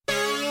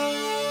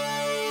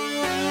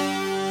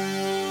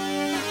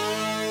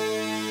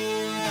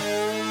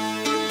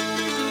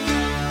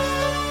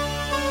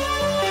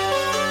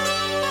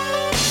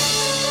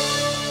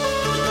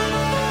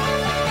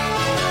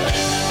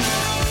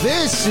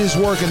This is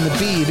Working the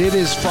Beat. It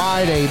is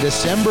Friday,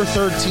 December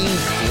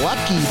 13th.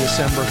 Lucky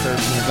December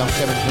 13th. I'm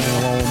Kevin King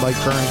along with Mike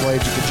Kern.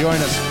 Glad you could join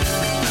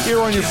us here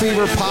on your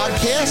favorite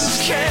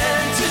podcast.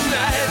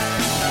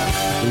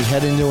 We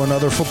head into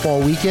another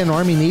football weekend,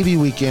 Army-Navy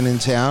weekend in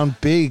town.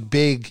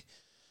 Big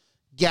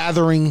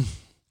gathering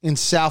in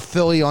South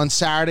Philly on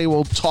Saturday.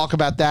 We'll talk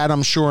about that,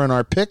 I'm sure, in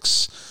our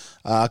picks.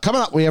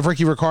 Coming up, we have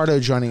Ricky Ricardo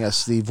joining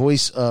us, the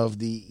voice of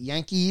the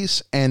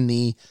Yankees and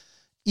the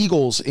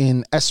Eagles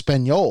in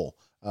Espanol.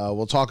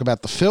 We'll talk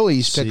about the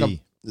Phillies pickup.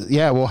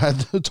 Yeah, we'll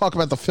have to talk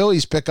about the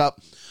Phillies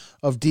pickup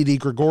of Didi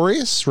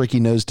Gregorius.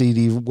 Ricky knows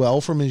Didi well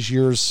from his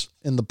years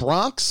in the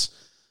Bronx.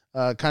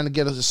 Kind of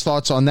get his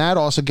thoughts on that.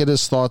 Also get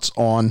his thoughts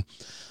on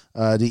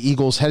the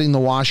Eagles heading to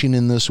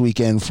Washington this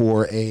weekend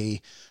for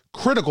a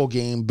critical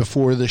game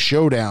before the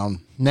showdown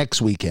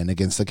next weekend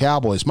against the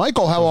Cowboys.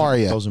 Michael, how are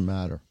you? Doesn't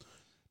matter.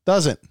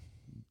 Doesn't.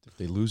 If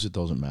they lose, it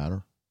doesn't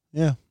matter.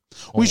 Yeah.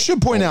 We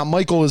should point out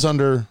Michael is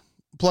under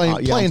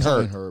playing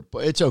hurt.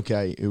 But it's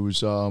okay. It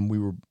was we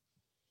were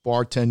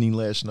bartending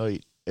last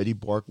night, Eddie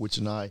Barkwitz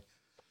and I,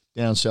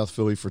 down South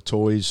Philly for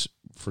toys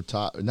for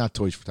not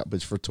toys for but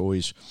it's for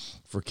toys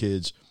for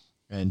kids.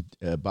 And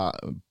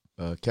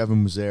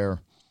Kevin was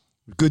there.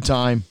 Good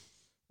time.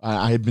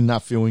 I had been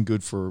not feeling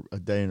good for a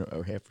day and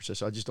a half or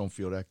so. I just don't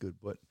feel that good.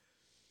 But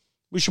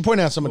we should point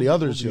out some of the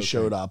others who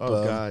showed up.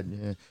 Oh God,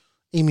 yeah.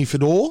 Amy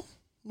Fadul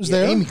was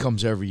there. Amy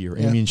comes every year.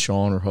 Yeah. Amy and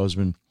Sean, her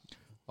husband.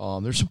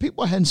 There's some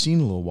people I hadn't seen in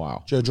a little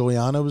while. Joe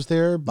Giuliano was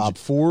there. Bob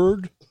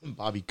Ford.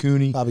 Bobby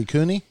Cooney.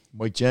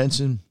 Mike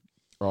Jensen.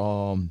 I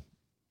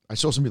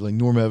saw somebody like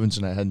Norm Evans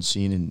and I hadn't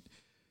seen, and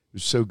it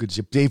was so good to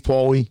see. Dave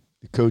Pauly,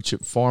 the coach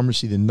at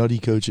Pharmacy, the nutty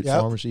coach at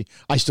Pharmacy.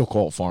 I still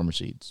call it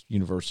Pharmacy. It's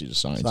University of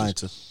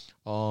Sciences.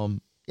 Yeah,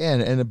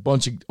 and a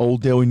bunch of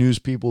old Daily News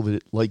people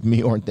that, like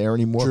me, aren't there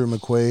anymore. Drew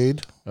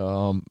McQuaid.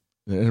 And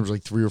there was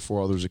like 3 or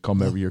 4 others that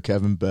come every year.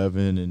 Kevin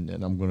Bevan,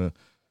 and I'm going to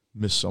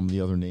miss some of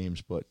the other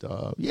names. But,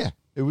 yeah,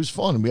 it was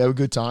fun. We had a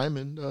good time.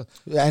 And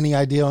any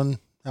idea on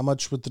how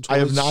much with the toys? I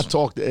have not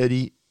talked to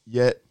Eddie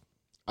yet.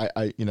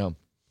 I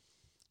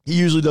he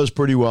usually does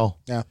pretty well.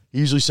 Yeah. He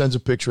usually sends a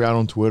picture out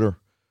on Twitter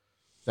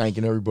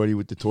thanking everybody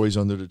with the toys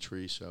under the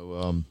tree.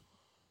 So,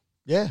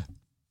 yeah.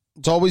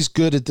 It's always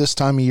good at this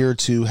time of year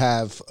to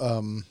have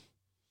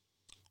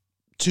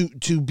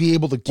to be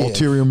able to give.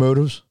 Ulterior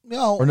motives?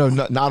 No. Or no,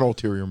 not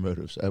ulterior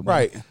motives.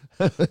 Right.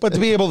 But to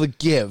be able to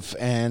give.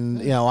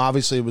 And,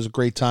 obviously it was a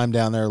great time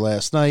down there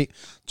last night.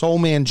 It's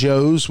Old Man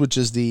Joe's, which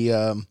is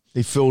the...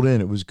 they filled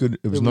in. It was good.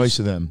 It was nice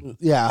of them.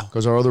 Yeah.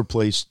 Because our other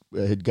place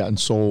had gotten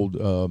sold,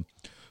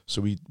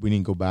 so we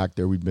didn't go back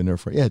there. We'd been there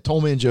for... Yeah,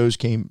 Old Man Joe's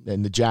came,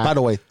 and the Jack... By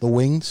the way, the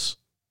wings,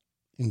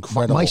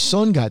 incredible. My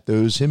son got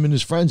those, him and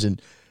his friends,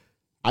 and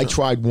I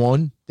tried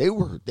one. They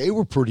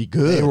were pretty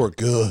good. They were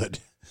good.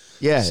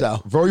 Yeah,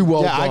 so very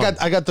well done.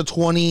 I got the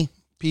 20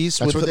 piece.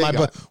 That's with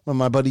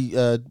my buddy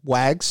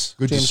Wags.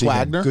 Good James to see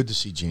Wagner. Him. Good to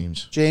see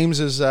James. James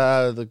is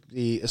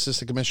the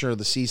assistant commissioner of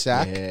the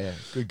CSAC. Yeah,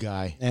 good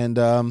guy. And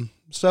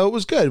so it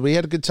was good. We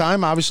had a good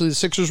time. Obviously, the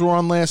Sixers were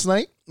on last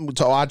night. We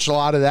watched a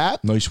lot of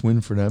that. Nice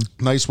win for them.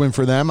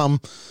 I'm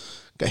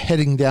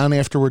heading down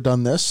after we're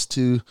done this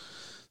to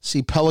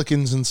see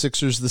Pelicans and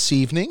Sixers this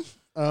evening.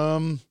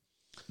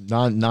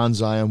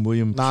 Non-Zion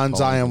Williams.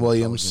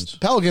 Pelicans.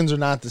 Pelicans are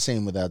not the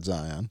same without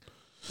Zion.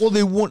 Well,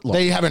 they won't. Look,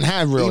 they haven't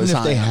had really even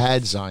Zion. If they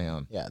had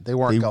Zion. Yeah, they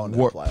weren't going to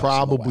the playoffs.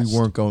 Probably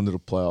weren't going to the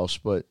playoffs,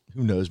 but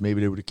who knows?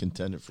 Maybe they would have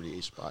contended for the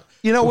 8th spot.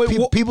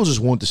 People just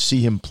want to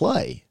see him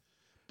play.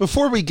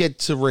 Before we get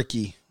to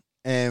Ricky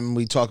and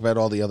we talk about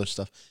all the other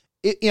stuff,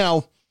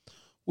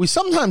 we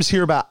sometimes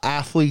hear about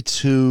athletes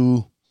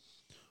who,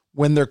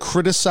 when they're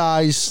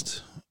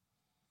criticized,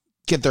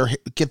 get their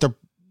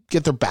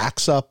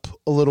backs up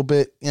a little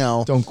bit.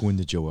 Don't go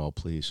into Joel,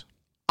 please.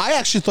 I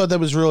actually thought that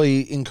was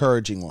really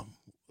encouraging.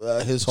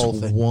 His whole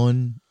thing.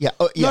 No. Yeah,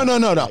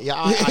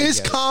 his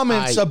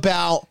comments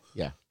about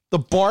the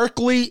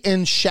Barkley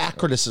and Shaq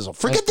criticism.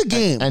 Forget the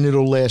game, and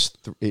it'll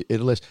last.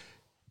 It'll last.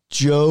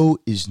 Joe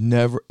is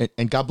never,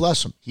 and God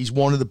bless him. He's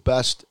one of the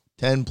best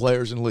 10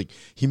 players in the league.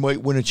 He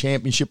might win a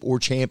championship or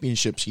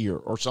championships here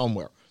or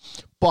somewhere,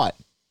 but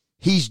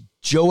he's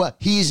Joe.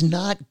 He is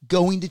not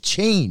going to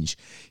change.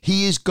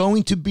 He is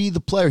going to be the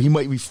player. He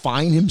might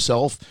refine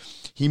himself.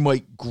 He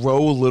might grow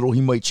a little.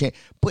 He might change.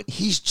 But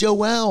he's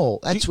Joel.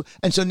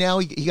 And so now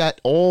he got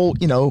all,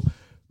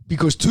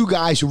 because 2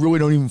 guys who really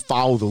don't even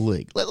follow the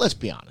league. Let's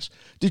be honest.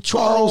 Did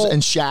Charles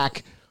and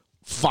Shaq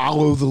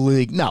follow the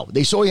league? No.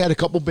 They saw he had a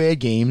couple bad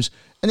games,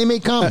 and they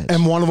made comments.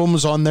 And one of them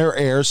was on their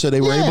air, so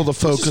they were able to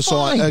focus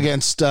on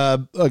against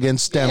Denver.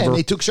 Yeah, and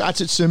they took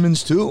shots at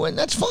Simmons, too, and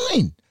that's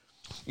fine.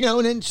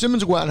 And then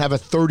Simmons will go out and have a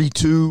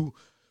 32,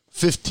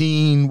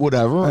 15,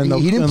 whatever. And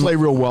he didn't play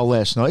real well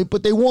last night,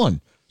 but they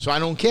won. So I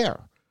don't care.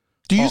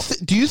 Do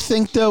you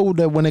think, though,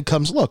 that when it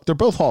comes, look, they're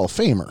both Hall of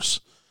Famers,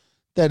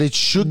 that it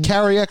should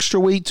carry extra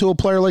weight to a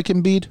player like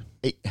Embiid?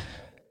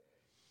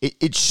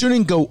 It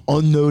shouldn't go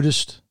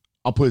unnoticed.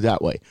 I'll put it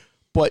that way.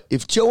 But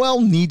if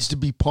Joel needs to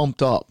be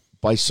pumped up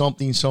by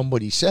something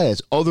somebody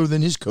says, other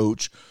than his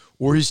coach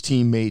or his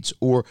teammates,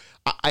 or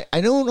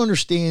I don't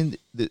understand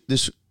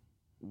this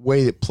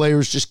way that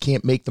players just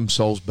can't make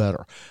themselves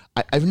better.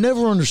 I've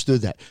never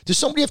understood that. Does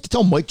somebody have to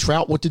tell Mike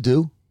Trout what to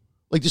do?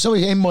 Like, does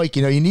somebody, hey, Mike,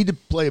 you need to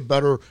play a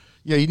better,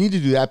 you need to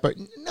do that. But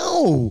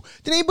no.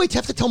 Did anybody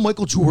have to tell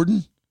Michael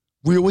Jordan?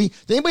 Really?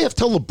 Did anybody have to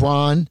tell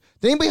LeBron?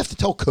 Did anybody have to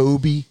tell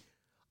Kobe?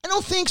 I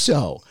don't think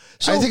so.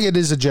 I think it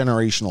is a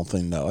generational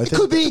thing, though. It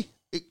could be.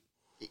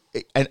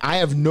 And I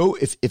have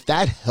if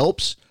that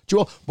helps,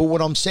 Joel. But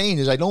what I'm saying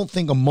is I don't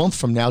think a month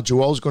from now,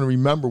 Joel's going to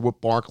remember what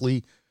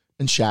Barkley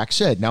and Shaq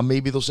said. Now,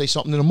 maybe they'll say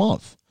something in a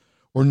month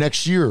or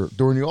next year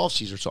during the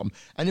offseason or something.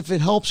 And if it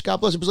helps, God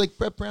bless. It was like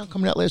Brett Brown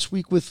coming out last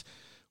week with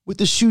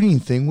the shooting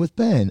thing with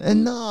Ben.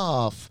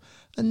 Enough.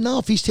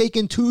 He's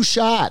taken 2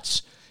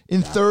 shots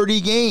in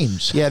 30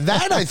 games. Yeah,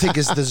 that I think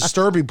is the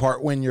disturbing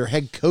part when your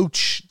head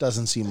coach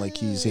doesn't seem like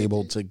he's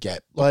able to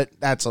get. But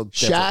that's a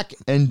Shaq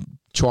and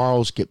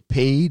Charles get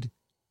paid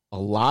a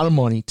lot of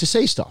money to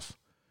say stuff.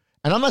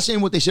 And I'm not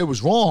saying what they said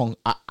was wrong.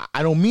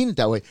 I don't mean it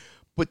that way.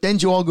 But then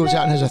Joel goes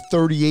out and has a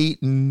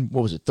 38 and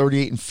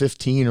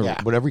 15 or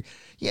whatever.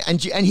 Yeah,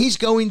 and he's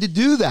going to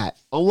do that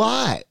a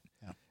lot.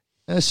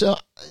 Yeah. So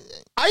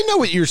I know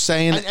what you're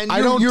saying. And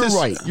you're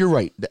right. You're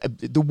right.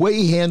 The way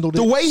he handled it.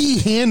 The way he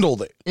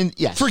handled it. And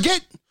yes.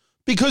 Forget,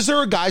 because there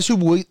are guys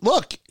who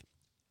look,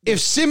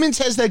 if Simmons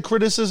has that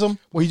criticism.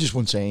 Well, he just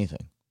wouldn't say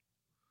anything.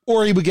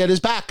 Or he would get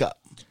his back up.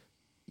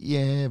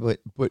 Yeah,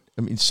 but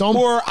I mean,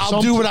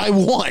 I'll do what I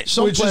want,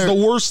 which is the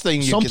worst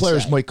thing you can say. Some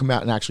players might come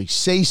out and actually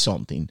say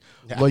something,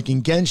 like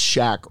against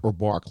Shaq or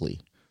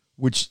Barkley,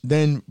 which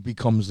then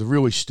becomes the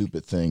really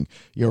stupid thing.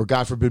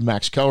 God forbid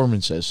Max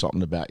Kellerman says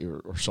something about you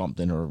or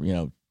something,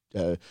 or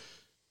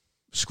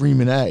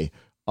screaming A.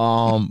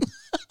 I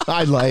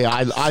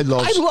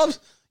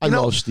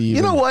love Steve.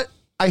 You know what?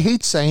 I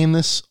hate saying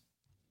this.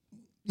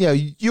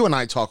 You and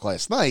I talked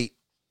last night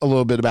a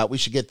little bit about we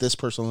should get this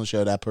person on the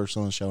show, that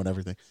person on the show, and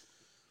everything.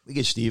 We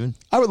get Steven.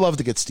 I would love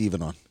to get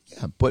Steven on.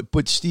 Yeah,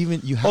 but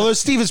Steven, although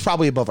Steven's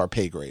probably above our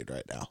pay grade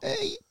right now.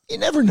 You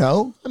never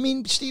know. I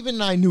mean, Steven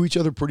and I knew each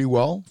other pretty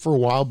well for a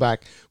while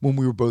back when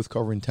we were both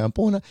covering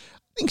Temple, and I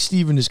think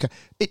Steven is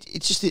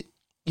it's just that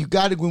you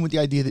got to go in with the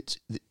idea that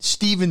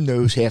Steven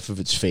knows half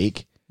of it's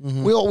fake.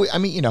 Mm-hmm.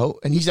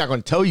 And he's not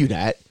going to tell you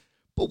that,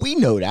 but we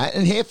know that,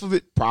 and half of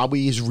it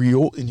probably is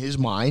real in his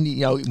mind,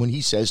 when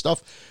he says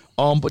stuff.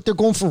 But they're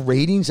going for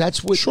ratings.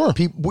 That's what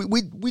people.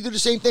 We do the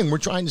same thing. We're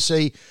trying to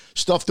say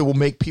stuff that will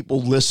make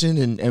people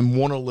listen and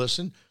want to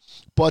listen.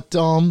 But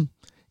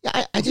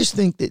I just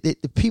think that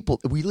the people,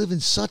 we live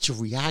in such a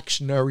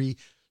reactionary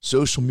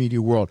social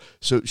media world.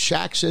 So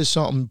Shaq says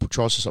something,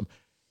 Charles says something,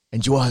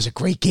 and Joel has a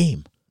great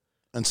game,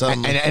 and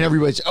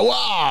everybody says, "Oh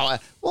wow!"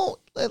 Well,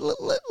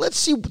 let's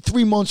see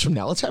 3 months from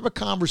now. Let's have a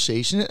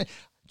conversation.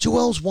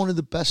 Joel's one of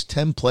the best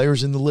 10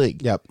 players in the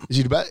league. Yep. Is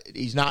he the best?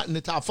 He's not in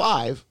the top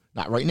 5,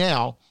 not right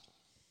now.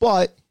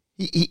 But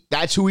he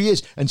that's who he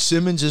is. And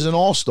Simmons is an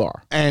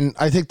all-star. And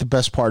I think the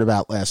best part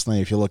about last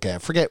night, if you look at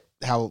it, forget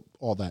how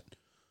all that,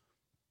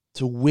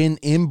 to win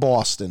in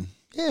Boston.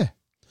 Yeah.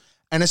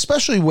 And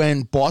especially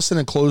when Boston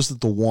had closed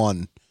at the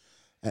 1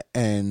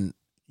 and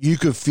you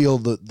could feel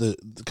the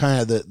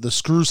kind of the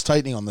screws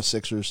tightening on the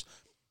Sixers.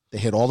 They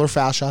hit all their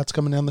foul shots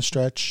coming down the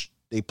stretch.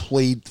 They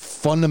played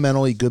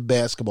fundamentally good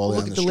basketball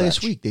down the stretch. Look at the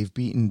last week. They've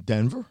beaten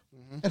Denver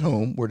at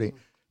home, where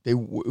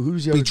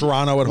who's the other?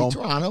 Toronto at home.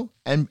 Toronto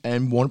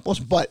and won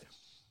Boston. But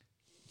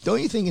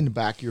don't you think in the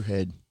back of your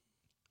head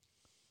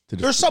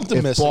there's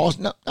something missing?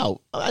 Boston,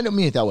 no, I don't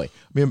mean it that way.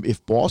 I mean,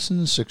 if Boston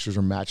and Sixers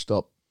are matched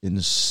up in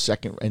the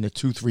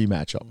 2-3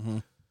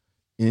 matchup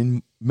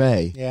in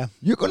May,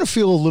 you're going to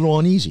feel a little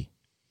uneasy.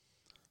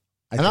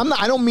 I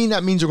don't mean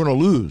that means they're going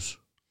to lose.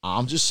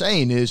 I'm just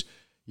saying is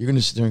you're going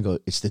to sit there and go,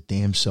 it's the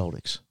damn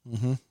Celtics.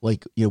 Mm-hmm.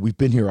 Like, we've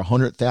been here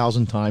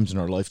 100,000 times in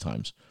our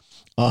lifetimes.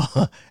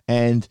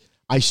 And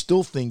I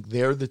still think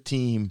they're the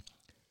team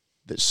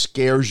that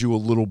scares you a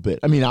little bit.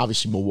 I mean,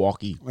 obviously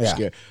Milwaukee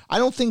scared. I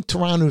don't think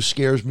Toronto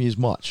scares me as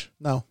much.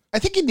 No. I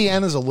think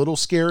Indiana's a little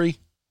scary.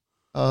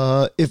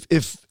 If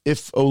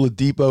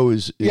Oladipo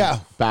is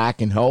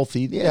back and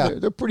healthy,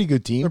 they're a pretty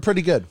good team. They're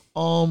pretty good.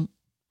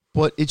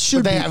 But it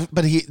should be.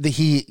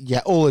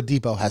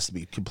 Oladipo has to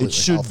be completely It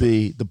should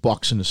healthy. be the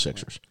Bucks and the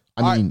Sixers.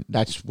 I mean,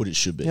 that's what it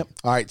should be. Yep.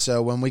 All right,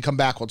 so when we come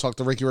back, we'll talk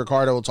to Ricky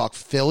Ricardo. We'll talk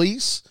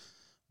Phillies.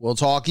 We'll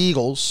talk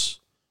Eagles.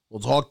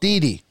 We'll talk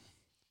Didi.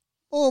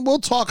 We'll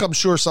talk, I'm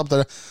sure,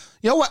 something.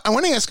 You know what? I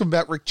want to ask him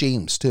about Rick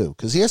James, too,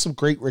 because he has some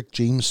great Rick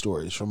James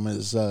stories from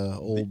his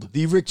old...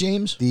 The Rick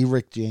James? The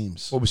Rick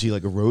James. What was he,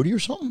 like a roadie or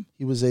something?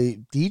 He was a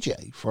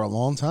DJ for a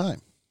long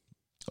time.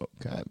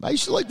 Okay. I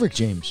used to like Rick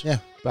James. Yeah.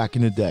 Back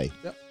in the day.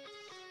 Yep.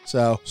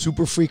 So...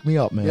 Super freaked me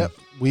up, man. Yep.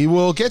 We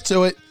will get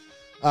to it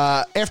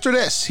after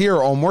this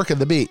here on Working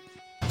the Beat.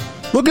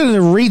 Looking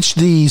to reach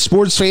the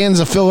sports fans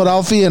of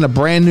Philadelphia in a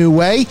brand new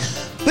way?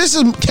 This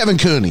is Kevin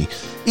Cooney.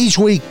 Each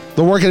week,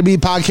 the Working the Beat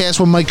podcast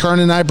with Mike Kern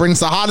and I brings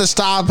the hottest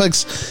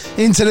topics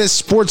into this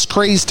sports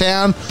crazed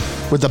town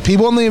with the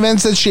people and the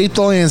events that shape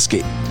the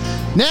landscape.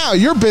 Now,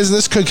 your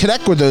business could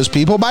connect with those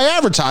people by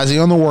advertising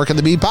on the Working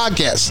the Beat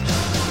podcast.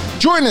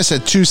 Join us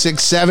at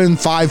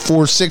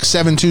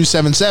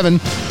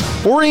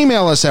 267-546-7277 or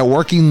email us at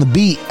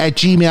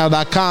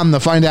workingthebeat@gmail.com to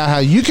find out how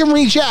you can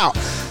reach out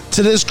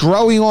to this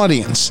growing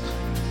audience.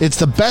 It's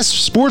the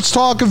best sports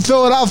talk in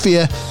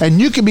Philadelphia,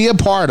 and you can be a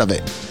part of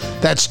it.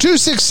 That's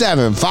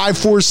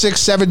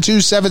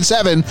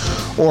 267-546-7277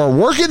 or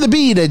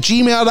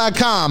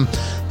workingthebeat@gmail.com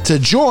to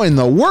join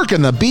the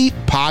Working the Beat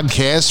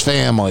podcast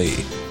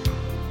family.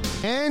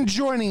 And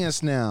joining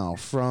us now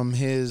from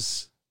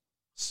his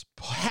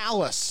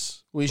palace,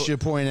 we should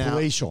point out.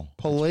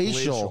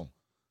 Palatial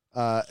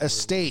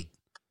estate.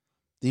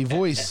 The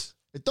voice.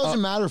 It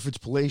doesn't matter if it's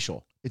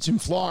palatial. It's in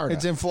Florida.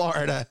 It's in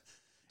Florida.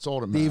 It's all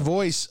that The matters.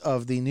 voice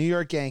of the New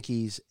York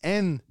Yankees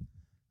and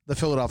the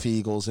Philadelphia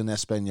Eagles in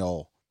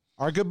Espanol.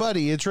 Our good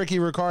buddy, it's Ricky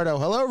Ricardo.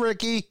 Hello,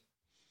 Ricky.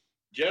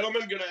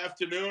 Gentlemen, good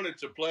afternoon.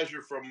 It's a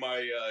pleasure from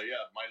my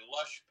my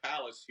lush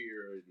palace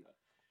here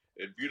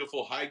in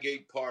beautiful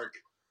Highgate Park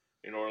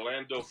in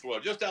Orlando,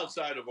 Florida, just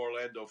outside of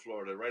Orlando,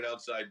 Florida, right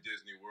outside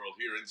Disney World,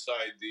 here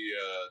inside the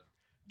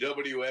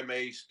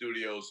WMA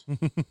studios,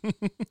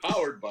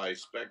 powered by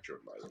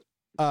Spectrum, by the way.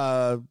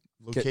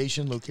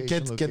 Location.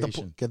 Get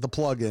the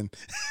plug in.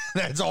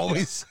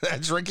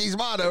 That's Ricky's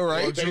motto,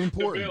 right? Plugs are Pay the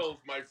important. bills,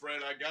 my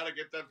friend. I gotta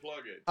get that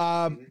plug in.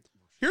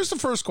 Here's the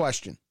first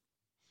question.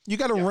 You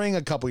got a ring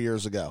a couple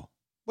years ago.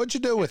 What'd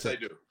you do with Yes, it? I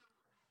do.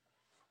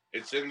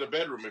 It's in the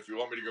bedroom if you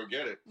want me to go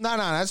get it. No,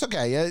 that's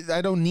okay.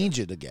 I don't need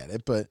you to get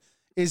it, but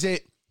do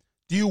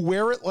you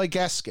wear it like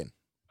Eskin?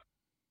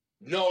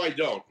 No, I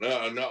don't.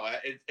 No.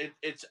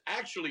 It's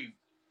actually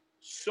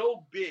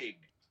so big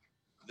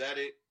that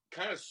it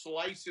kind of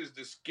slices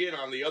the skin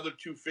on the other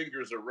two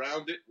fingers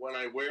around it when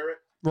I wear it.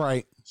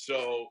 Right.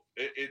 So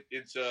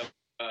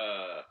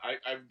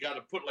I've got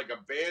to put like a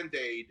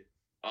Band-Aid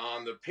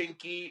on the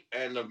pinky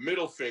and the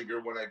middle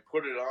finger when I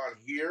put it on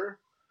here.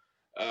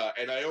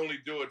 And I only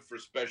do it for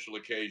special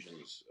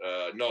occasions.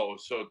 No,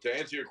 so to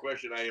answer your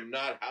question, I am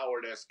not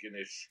Howard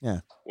Eskinish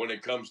when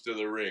it comes to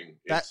the ring.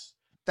 That's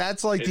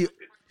like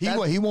He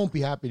won't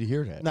be happy to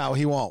hear that. No,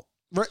 he won't.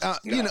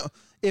 You know,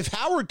 if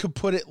Howard could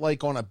put it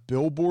like on a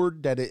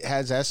billboard that it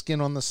has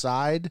Eskin on the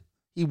side,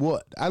 he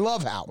would. I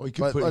love Howard.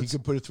 Well, he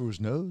could put it through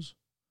his nose.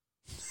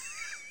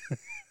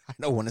 I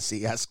don't want to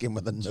see Eskin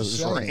with a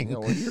nose ring. You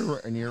know,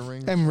 an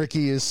earring. And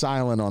Ricky is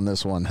silent on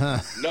this one, huh?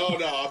 No,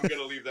 I'm going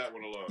to leave that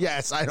one alone.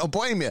 Yes, I don't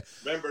blame you.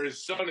 Remember,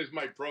 his son is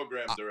my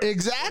program director.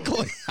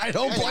 Exactly. I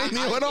don't blame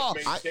you at all.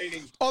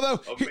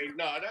 Although,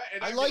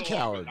 I like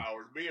Howard.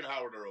 Me and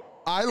Howard are over.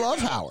 I love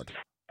Howard.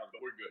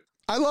 We're good.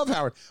 I love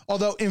Howard.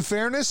 Although, in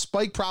fairness,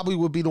 Spike probably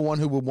would be the one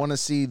who would want to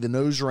see the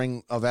nose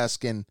ring of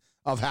Eskin,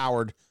 of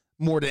Howard,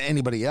 more than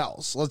anybody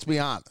else. Let's be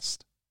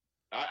honest.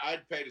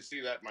 I'd pay to see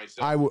that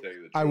myself.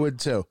 I would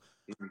too.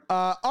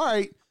 All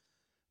right.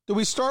 Do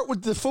we start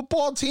with the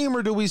football team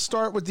or do we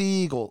start with the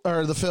Eagles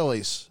or the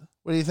Phillies?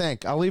 What do you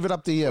think? I'll leave it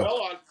up to you.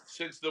 Well,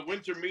 since the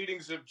winter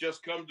meetings have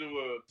just come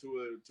to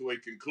a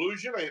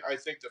conclusion, I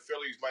think the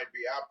Phillies might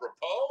be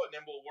apropos, and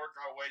then we'll work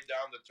our way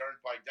down the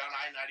turnpike, down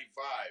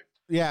I-95.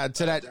 Yeah,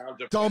 to that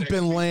dump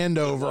in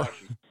Landover.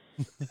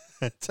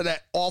 To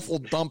that awful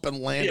dump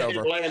in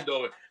Landover. Yeah,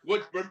 Landover.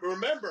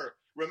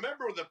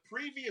 Remember the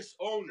previous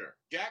owner,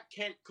 Jack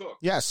Kent Cook.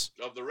 Yes.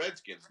 Of the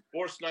Redskins,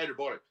 before Snyder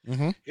bought it.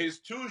 Mm-hmm. His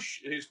two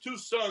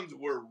sons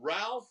were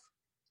Ralph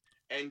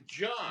and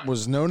John.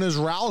 Was known as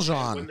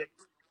Raljon.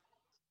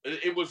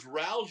 It was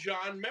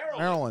Raljon,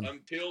 Maryland,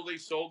 until they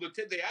sold it.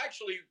 They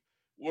actually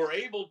were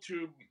able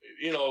to,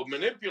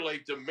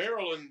 manipulate the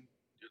Maryland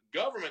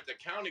government, the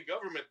county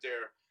government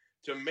there,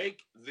 to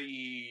make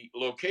the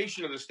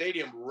location of the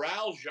stadium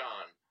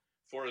Raljon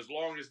for as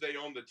long as they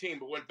owned the team,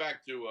 but went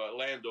back to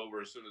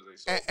Landover as soon as they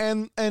sold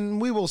it.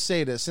 And we will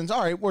say this, since,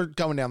 all right, we're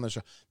going down this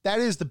road. That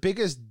is the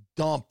biggest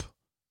dump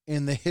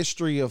in the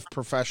history of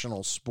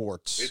professional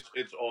sports.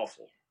 It's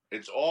awful.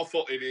 It's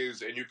awful. It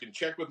is, and you can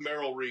check with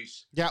Merrill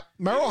Reese. Yeah,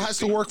 Merrill has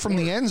to work from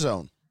the end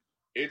zone.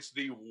 It's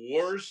the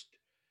worst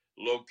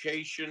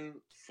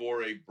location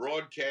for a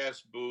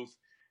broadcast booth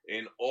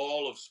in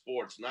all of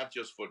sports, not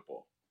just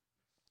football.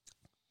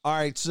 All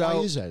right, so why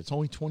is that? It's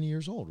only 20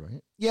 years old,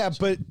 right? Yeah,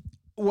 but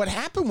what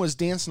happened was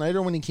Dan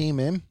Snyder, when he came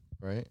in,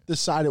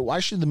 decided,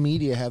 why should the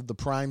media have the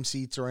prime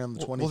seats around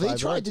the 25 Well, they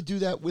tried yards? to do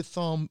that with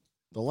the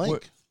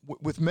link.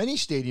 With many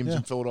stadiums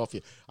in Philadelphia.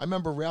 I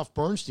remember Ralph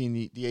Bernstein,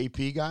 the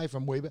AP guy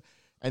from way back,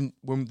 and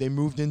when they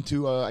moved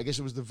into, I guess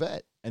it was the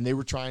Vet, and they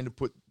were trying to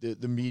put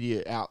the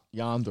media out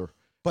yonder.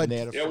 But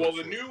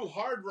the new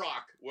Hard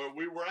Rock, where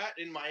we were at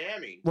in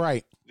Miami,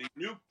 right? The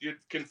new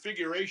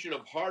configuration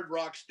of Hard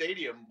Rock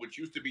Stadium, which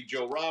used to be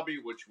Joe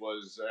Robbie, which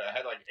was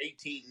had like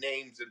 18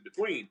 names in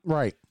between.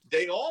 Right.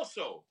 They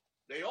also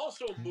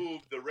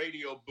moved the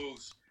radio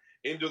booths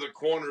into the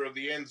corner of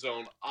the end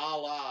zone, a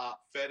la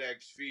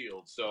FedEx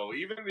Field. So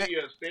even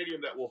the stadium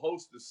that will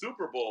host the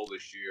Super Bowl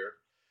this year,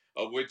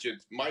 of which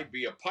it might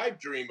be a pipe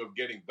dream of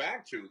getting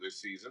back to this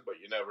season, but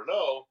you never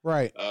know.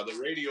 Right. The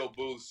radio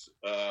booths,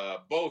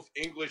 both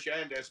English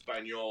and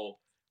Espanol,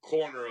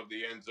 corner of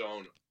the end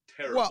zone,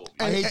 Terrible. Well,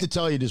 view. I hate to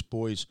tell you this,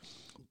 boys,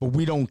 but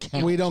we don't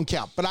count. We don't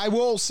count. But I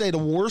will say the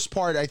worst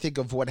part, I think,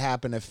 of what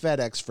happened at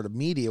FedEx for the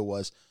media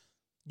was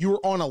you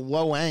were on a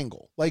low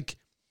angle. Like,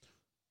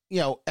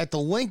 at the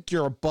link,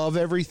 you're above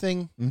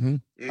everything.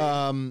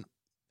 Mm-hmm.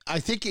 I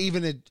think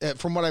even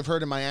from what I've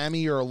heard in Miami,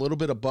 you're a little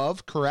bit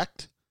above,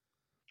 correct?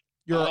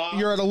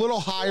 You're at a little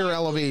higher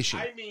elevation.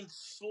 I mean,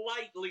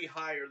 slightly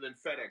higher than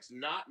FedEx,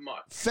 not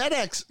much.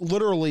 FedEx,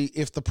 literally,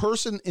 if the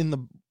person in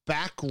the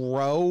back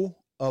row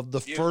of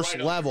the first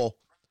level,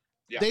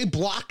 they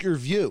block your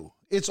view.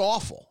 It's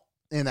awful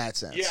in that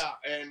sense. Yeah,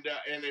 and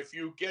if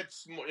you get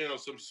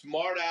some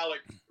smart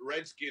aleck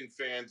Redskin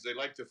fans, they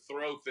like to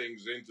throw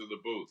things into the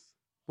booth.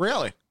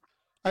 Really?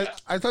 Yeah.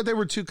 I thought they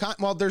were too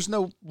well, there's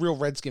no real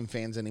Redskin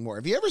fans anymore.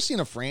 Have you ever seen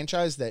a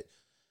franchise that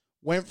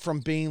went from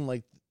being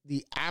like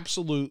the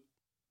absolute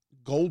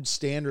gold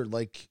standard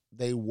like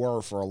they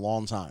were for a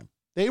long time?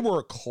 They were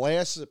a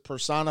class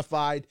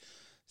personified,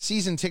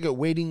 season ticket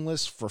waiting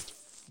list for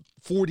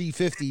 40,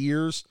 50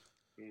 years.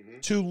 Mm-hmm.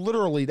 To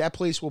literally, that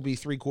place will be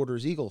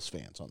 3/4 Eagles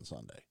fans on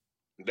Sunday.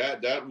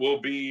 That will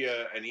be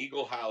an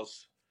Eagle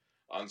house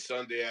on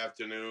Sunday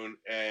afternoon,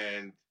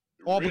 and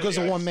all really, because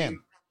of one man.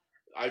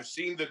 I've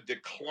seen the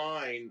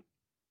decline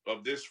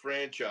of this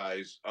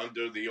franchise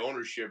under the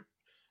ownership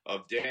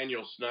of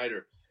Daniel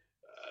Snyder.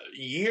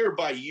 Year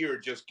by year,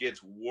 just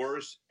gets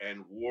worse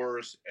and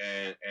worse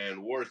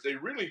and worse. They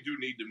really do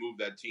need to move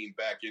that team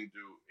back into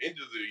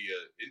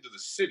the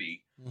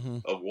city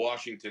of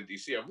Washington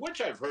D.C., of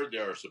which I've heard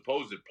there are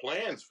supposed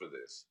plans for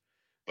this,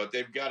 but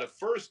they've got to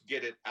first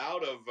get it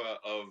out of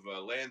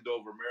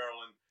Landover,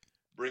 Maryland,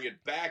 bring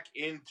it back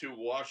into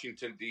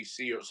Washington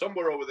D.C. or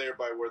somewhere over there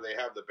by where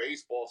they have the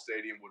baseball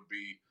stadium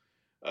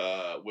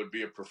would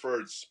be a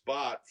preferred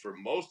spot for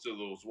most of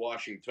those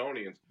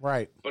Washingtonians.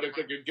 Right. But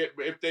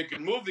if they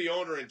could move the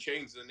owner and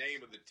change the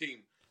name of the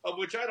team, of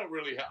which I don't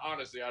really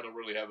I don't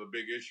really have a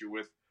big issue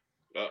with.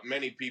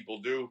 Many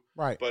people do.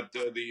 Right. But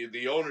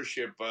the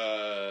ownership,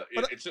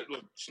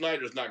 look,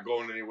 Snyder's not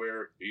going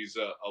anywhere. He's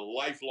a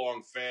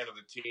lifelong fan of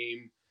the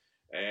team.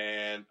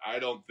 And I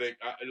don't think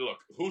look,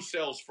 who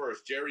sells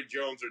first, Jerry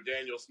Jones or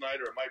Daniel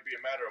Snyder? It might be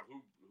a matter of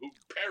who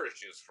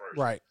perishes first.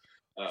 Right.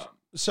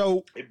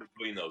 So in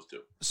between those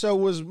two. So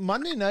was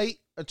Monday night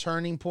a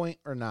turning point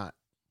or not?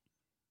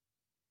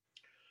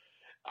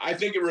 I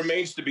think it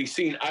remains to be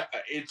seen.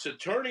 It's a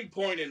turning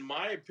point, in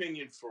my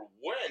opinion, for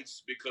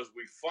Wentz, because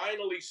we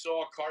finally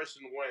saw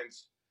Carson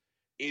Wentz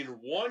in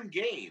one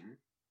game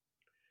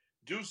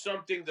do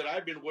something that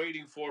I've been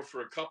waiting for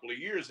a couple of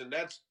years, and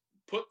that's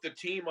put the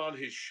team on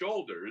his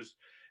shoulders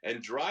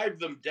and drive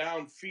them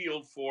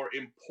downfield for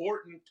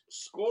important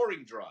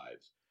scoring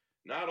drives.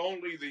 Not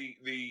only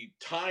the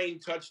tying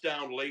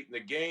touchdown late in the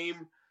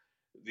game,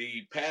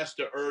 the pass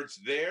to Ertz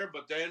there,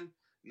 but then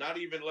not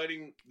even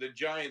letting the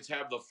Giants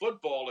have the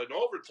football in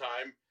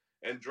overtime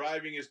and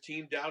driving his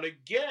team down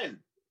again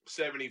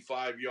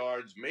 75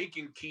 yards,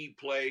 making key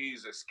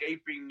plays,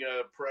 escaping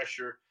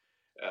pressure,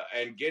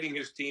 and getting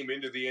his team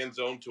into the end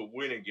zone to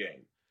win a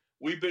game.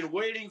 We've been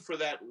waiting for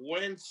that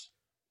Wentz,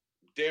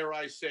 dare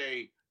I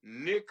say,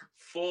 Nick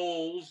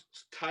Foles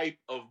type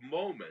of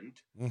moment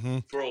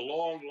for a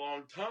long,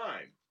 long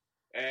time.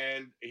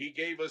 And he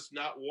gave us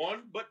not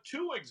one, but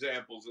two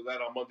examples of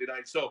that on Monday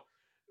night. So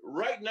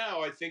right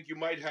now, I think you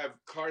might have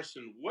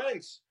Carson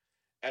Wentz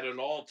at an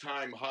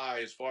all-time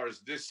high as far as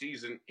this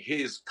season.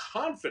 His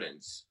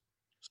confidence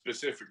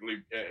specifically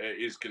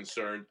is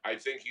concerned. I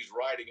think he's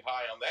riding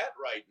high on that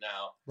right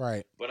now.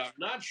 Right. But I'm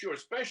not sure,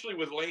 especially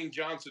with Lane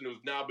Johnson, who's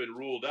now been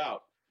ruled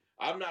out.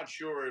 I'm not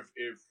sure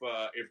if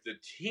the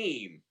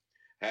team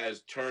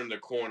has turned the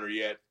corner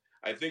yet.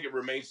 I think it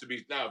remains to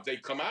be. Now, if they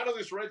come out of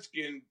this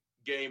Redskin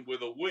game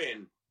with a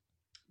win,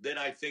 then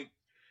I think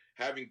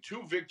having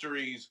two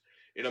victories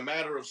in a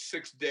matter of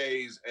 6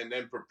 days and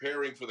then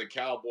preparing for the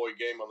Cowboy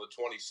game on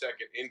the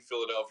 22nd in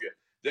Philadelphia,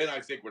 then I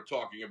think we're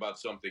talking about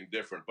something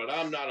different. But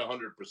I'm not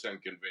 100%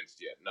 convinced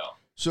yet, no.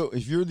 So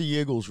if you're the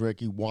Eagles,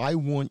 Ricky, why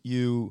wouldn't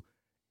you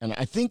 – and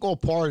I think all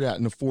part of that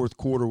in the fourth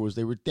quarter was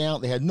they were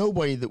down. They had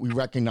nobody that we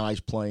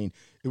recognized playing.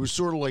 It was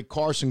sort of like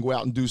Carson, go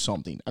out and do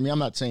something. I mean, I'm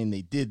not saying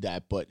they did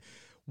that, but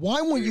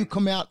why wouldn't you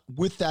come out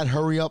with that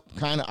hurry-up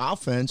kind of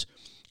offense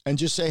and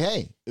just say,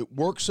 hey, it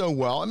works so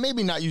well, and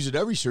maybe not use it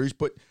every series,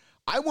 but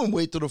I wouldn't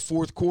wait till the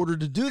fourth quarter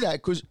to do that,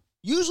 because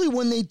usually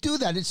when they do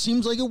that, it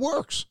seems like it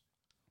works.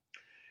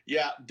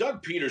 Yeah,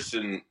 Doug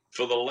Peterson,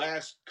 for the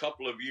last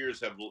couple of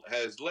years,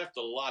 has left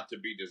a lot to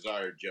be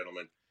desired,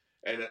 gentlemen.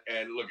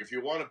 And look, if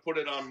you want to put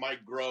it on Mike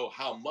Groh,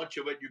 how much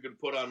of it you can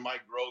put on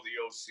Mike Groh, the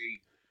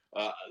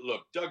OC.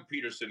 Look, Doug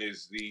Peterson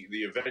is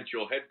the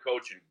eventual head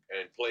coach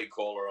and play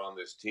caller on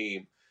this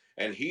team,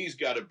 and he's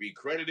got to be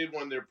credited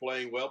when they're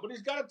playing well, but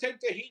he's got to take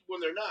the heat when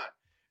they're not.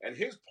 And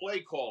his play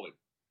calling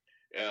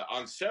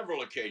on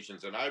several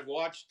occasions, and I've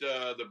watched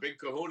the Big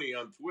Kahuni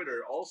on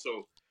Twitter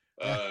also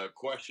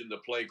question the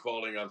play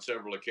calling on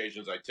several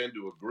occasions. I tend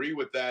to agree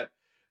with that.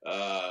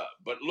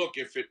 But look,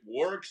 if it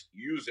works,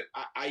 use it.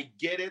 I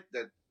get it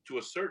that to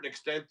a certain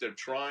extent they're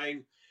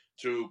trying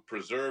to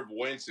preserve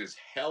Wentz's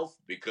health,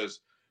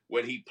 because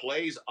when he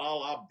plays a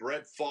la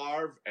Brett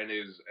Favre and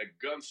is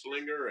a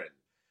gunslinger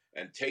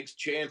and takes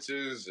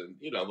chances and,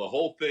 the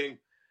whole thing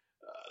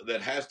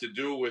that has to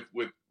do with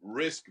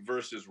risk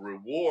versus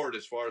reward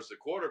as far as the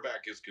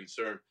quarterback is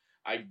concerned,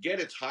 I get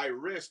it's high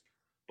risk,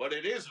 but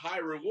it is high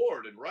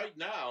reward. And right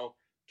now,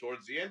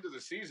 towards the end of the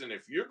season,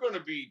 if you're going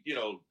to be,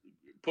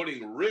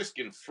 putting risk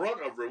in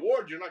front of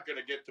reward, you're not going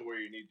to get to where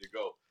you need to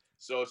go.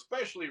 So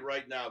especially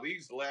right now,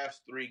 these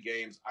last 3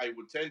 games, I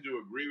would tend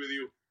to agree with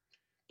you.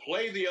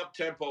 Play the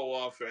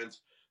up-tempo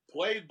offense.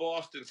 Play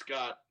Boston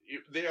Scott.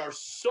 They are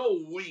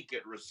so weak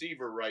at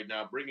receiver right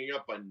now, bringing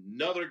up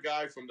another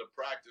guy from the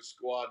practice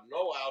squad.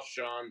 No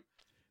Alshon.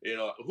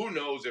 Who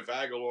knows if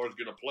Aguilar is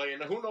going to play,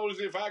 and who knows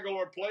if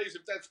Aguilar plays,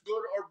 if that's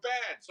good or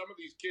bad. Some of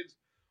these kids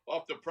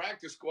off the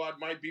practice squad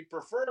might be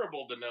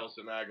preferable to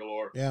Nelson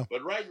Aguilar. Yeah.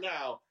 But right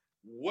now,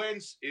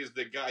 Wentz is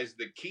the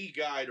key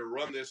guy to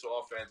run this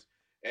offense.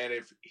 And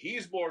if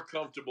he's more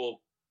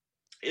comfortable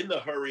in the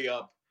hurry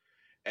up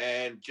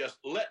and just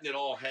letting it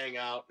all hang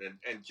out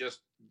and just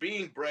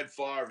being Brett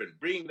Favre and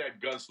being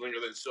that gunslinger,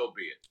 then so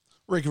be it.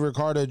 Ricky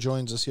Ricardo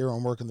joins us here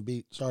on Working the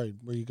Beat. Sorry,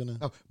 were you going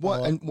to?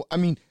 And I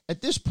mean,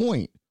 at this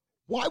point,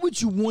 why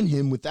would you want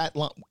him with that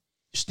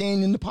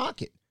staying in the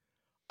pocket?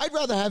 I'd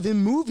rather have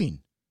him moving.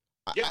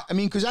 Yeah. I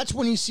mean, because that's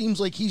when he seems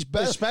like he's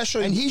best,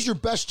 especially, and he's your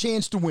best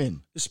chance to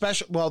win.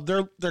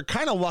 They're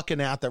kind of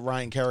lucking out that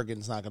Ryan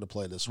Kerrigan's not going to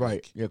play this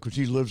week, Yeah, because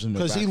he lives in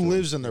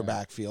their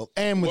backfield,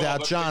 and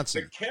without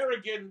Johnson. The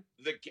Kerrigan,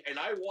 and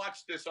I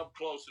watched this up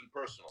close and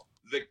personal.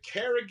 The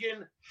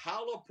Kerrigan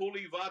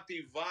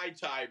Halapulivati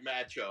Vaitai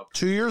matchup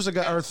 2 years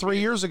ago or 3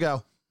 years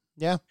ago,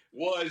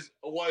 was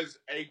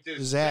a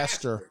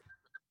disaster.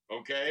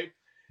 Okay.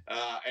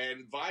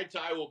 And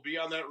Vaitai will be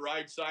on that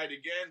right side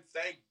again.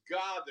 Thank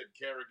God that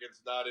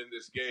Kerrigan's not in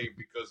this game,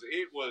 because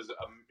it was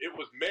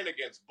men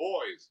against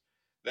boys,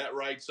 that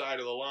right side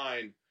of the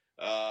line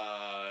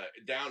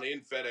down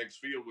in FedEx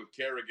Field with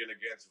Kerrigan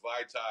against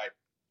Vaitai.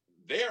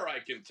 There I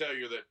can tell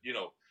you that,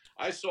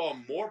 I saw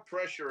more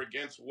pressure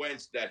against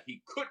Wentz that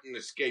he couldn't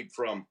escape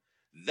from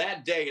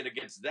that day and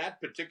against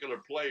that particular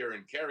player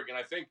in Kerrigan.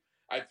 I think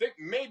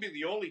maybe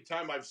the only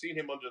time I've seen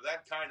him under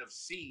that kind of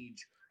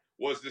siege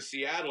was the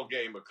Seattle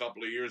game a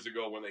couple of years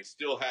ago, when they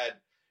still had,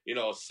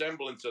 a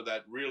semblance of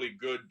that really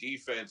good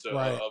defense of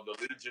the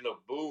Legion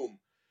of Boom.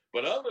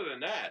 But other than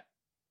that,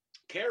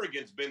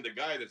 Kerrigan's been the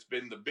guy that's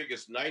been the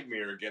biggest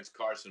nightmare against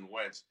Carson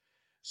Wentz.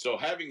 So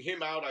having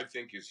him out, I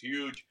think, is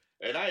huge.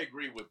 And I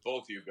agree with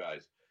both of you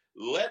guys.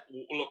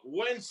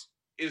 Wentz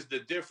is the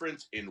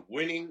difference in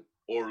winning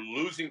or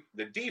losing.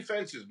 The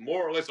defense is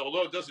more or less,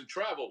 although it doesn't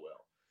travel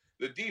well,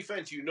 the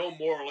defense,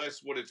 more or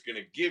less what it's going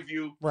to give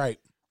you. Right.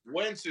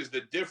 Wentz is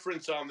the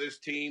difference on this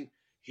team.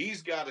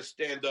 He's got to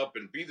stand up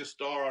and be the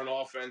star on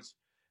offense.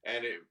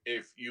 And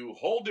if you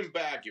hold him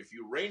back, if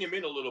you rein him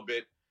in a little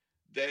bit,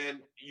 then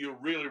you're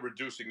really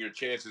reducing your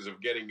chances of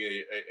getting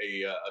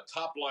a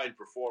top-line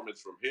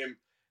performance from him.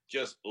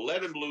 Just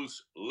let him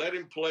loose. Let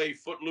him play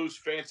footloose,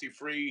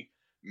 fancy-free.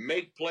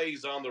 Make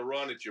plays on the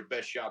run. It's your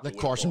best shot to win.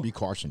 Let Carson be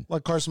Carson.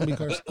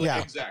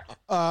 Yeah. Exactly.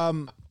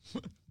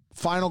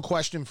 Final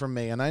question from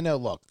me, and I know,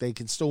 look, they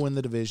can still win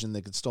the division.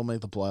 They can still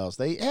make the playoffs.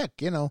 They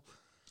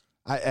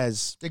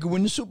could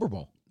win the Super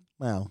Bowl.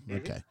 Well,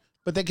 okay.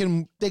 But they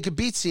could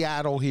beat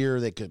Seattle here.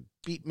 They could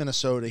beat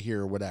Minnesota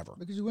here, whatever.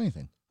 They could do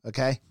anything.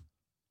 Okay?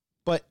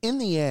 But in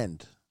the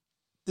end,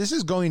 this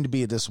is going to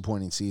be a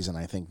disappointing season,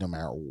 I think, no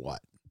matter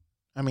what.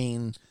 I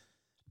mean,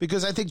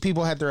 because I think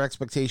people had their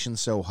expectations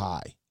so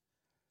high.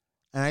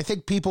 And I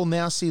think people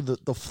now see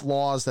the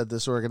flaws that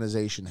this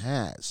organization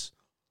has.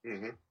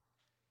 Mm-hmm.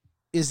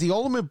 Is the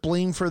ultimate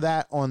blame for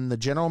that on the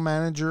general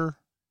manager,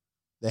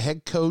 the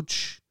head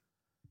coach,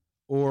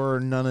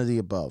 or none of the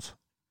above?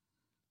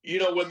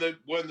 When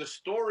the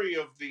story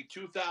of the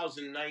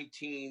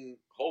 2019,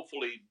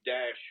 hopefully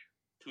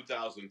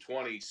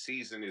 2020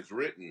 season is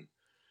written,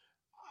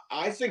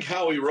 I think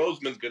Howie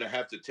Roseman's going to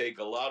have to take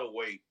a lot of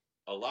weight,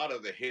 a lot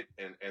of the hit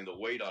and the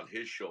weight on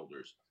his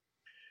shoulders,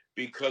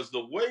 because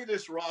the way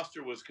this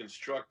roster was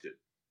constructed,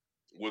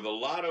 with a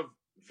lot of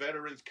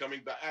veterans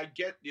coming back. I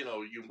get,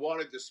 you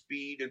wanted the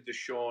speed and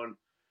Deshaun,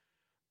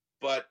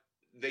 but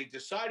they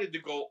decided to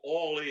go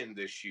all in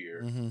this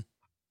year. Mm-hmm.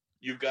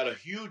 You've got a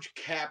huge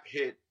cap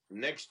hit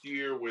next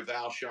year with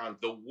Alshon.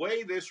 The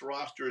way this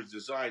roster is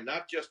designed,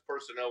 not just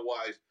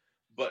personnel-wise,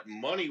 but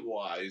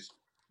money-wise,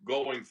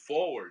 going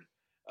forward.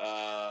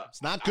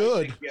 It's not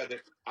good.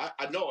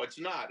 I know it's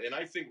not. And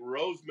I think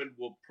Roseman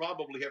will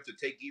probably have to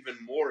take even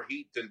more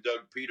heat than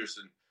Doug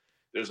Peterson.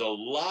 There's a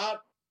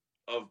lot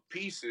of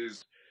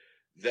pieces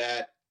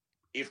that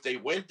if they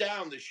went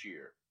down this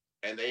year,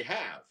 and they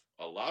have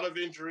a lot of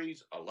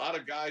injuries, a lot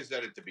of guys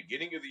that at the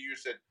beginning of the year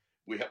said,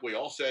 we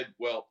all said,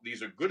 well,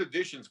 these are good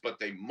additions, but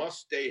they must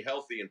stay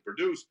healthy and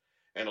produce.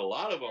 And a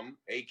lot of them,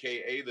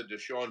 a.k.a. the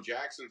Deshaun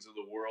Jacksons of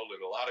the world,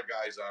 and a lot of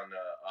guys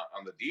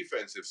on the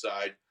defensive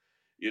side,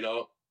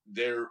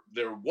 there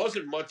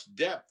wasn't much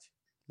depth,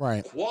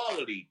 right?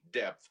 Quality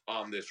depth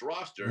on this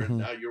roster, and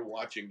now you're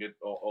watching it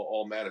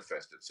all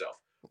manifest itself.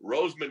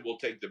 Roseman will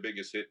take the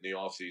biggest hit in the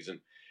offseason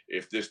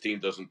if this team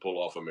doesn't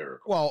pull off a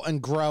miracle. Well,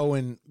 and grow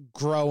in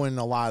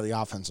a lot of the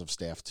offensive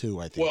staff too,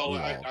 I think. Well,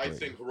 I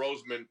think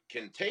Roseman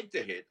can take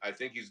the hit. I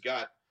think he's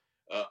got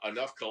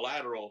enough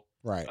collateral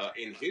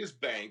in his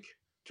bank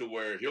to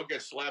where he'll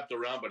get slapped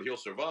around, but he'll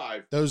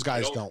survive. Those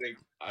guys don't.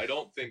 I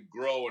don't think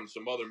Groh and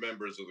some other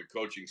members of the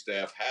coaching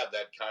staff have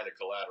that kind of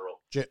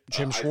collateral.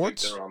 Jim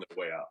Schwartz? I think they're on their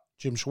way out.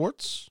 Jim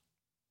Schwartz?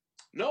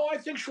 No, I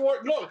think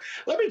Schwartz. No,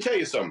 let me tell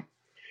you something.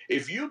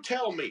 If you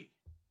tell me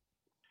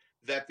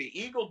that the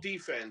Eagle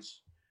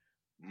defense,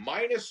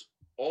 minus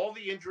all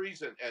the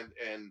injuries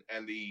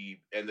and the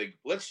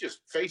let's just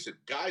face it,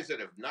 guys that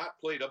have not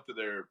played up to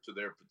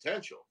their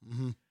potential.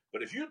 Mm-hmm.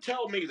 But if you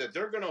tell me that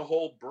they're going to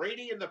hold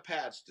Brady and the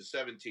Pats to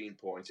 17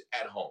 points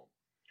at home,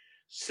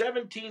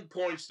 17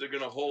 points they're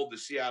going to hold the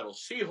Seattle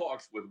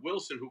Seahawks with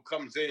Wilson, who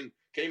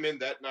came in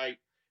that night,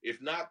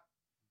 if not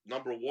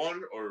number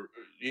one, or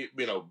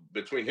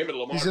between him and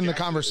Lamar, he's in the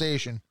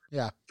conversation.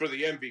 Yeah, for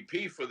the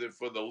MVP for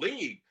the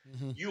league.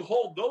 Mm-hmm. You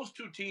hold those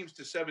two teams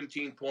to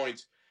 17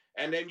 points,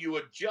 and then you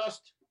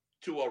adjust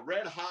to a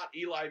red hot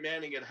Eli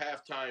Manning at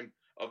halftime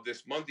of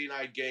this Monday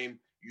night game.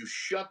 You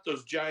shut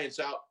those Giants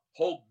out,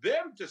 hold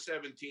them to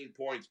 17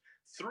 points.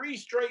 3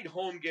 straight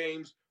home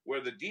games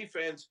where the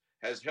defense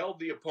has held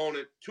the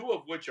opponent, 2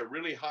 of which are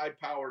really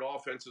high-powered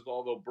offenses,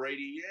 although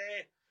Brady,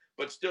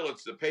 but still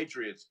it's the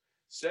Patriots.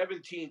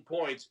 17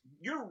 points,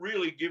 you're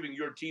really giving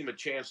your team a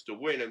chance to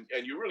win,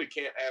 and you really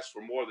can't ask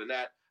for more than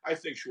that. I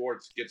think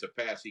Schwartz gets a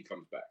pass. He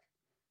comes back.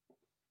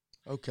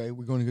 Okay,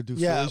 we're going to do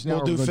Phillies now.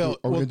 We'll do Phil.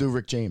 We're going to do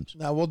Rick James.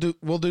 No, we'll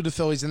do the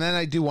Phillies, and then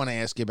I do want to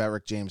ask you about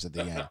Rick James at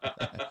the end.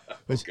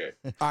 Okay.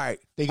 All right.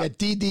 They got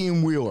DD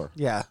and Wheeler.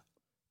 Yeah.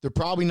 They're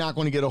probably not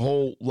going to get a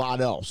whole lot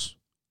else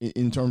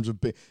in terms of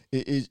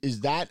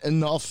is that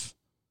enough?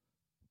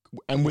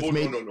 And with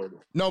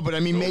no, but I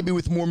mean maybe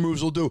with more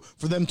moves will do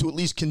for them to at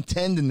least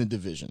contend in the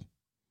division.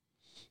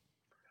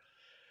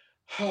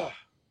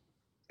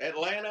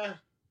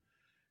 Atlanta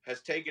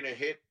has taken a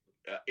hit.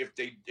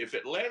 If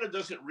Atlanta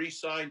doesn't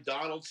re-sign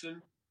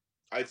Donaldson,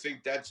 I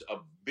think that's a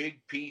big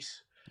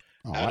piece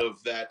out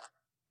of that.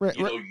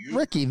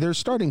 Ricky, their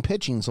starting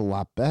pitching's a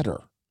lot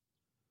better.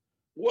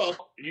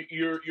 Well,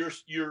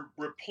 you're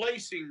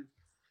replacing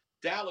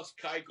Dallas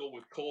Keuchel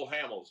with Cole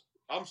Hamels.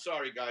 I'm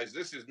sorry, guys.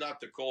 This is not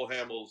the Cole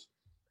Hamels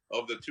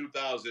of the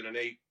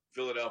 2008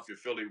 Philadelphia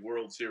Philly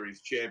World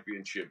Series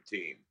championship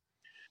team.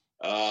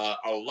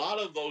 A lot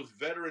of those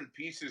veteran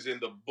pieces in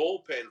the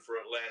bullpen for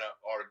Atlanta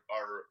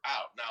are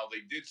out. Now,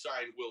 they did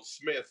sign Will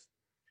Smith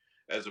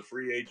as a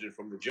free agent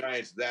from the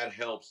Giants. That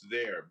helps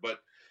there. But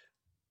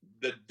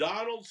the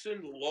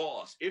Donaldson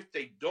loss, if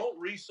they don't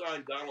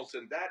re-sign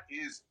Donaldson, that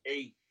is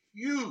a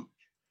huge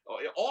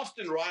 –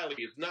 Austin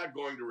Riley is not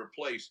going to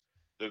replace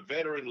the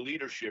veteran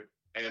leadership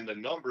and the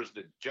numbers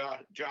that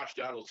Josh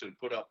Donaldson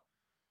put up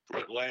for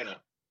Atlanta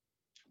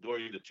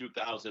during the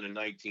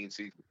 2019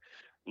 season.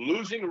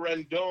 Losing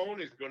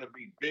Rendon is going to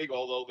be big,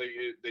 although they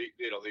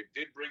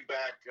did bring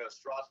back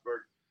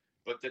Strasburg.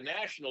 But the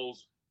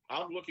Nationals,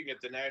 I'm looking at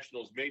the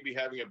Nationals maybe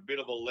having a bit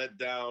of a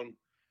letdown,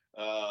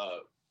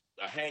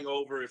 a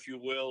hangover, if you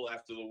will,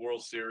 after the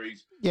World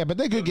Series. Yeah, but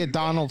they could get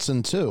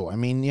Donaldson too. I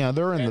mean,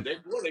 they're in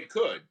they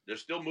could.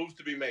 There's still moves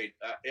to be made.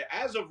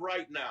 As of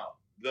right now,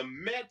 the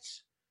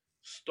Mets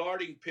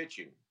starting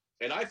pitching,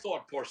 and I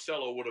thought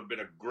Porcello would have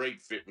been a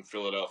great fit in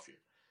Philadelphia.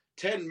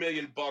 $10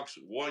 million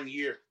 1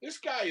 year. This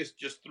guy is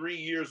just 3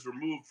 years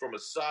removed from a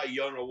Cy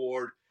Young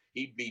award.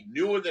 He'd be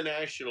new in the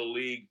National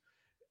League.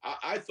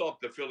 I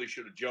thought the Phillies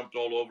should have jumped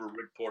all over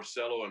Rick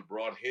Porcello and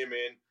brought him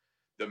in.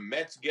 The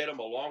Mets get him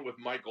along with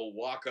Michael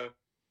Wacha.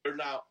 They're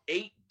now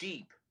 8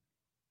 deep.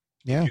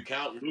 Yeah. If you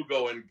count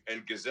Lugo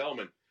and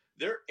Gazelman.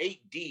 They're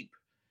 8 deep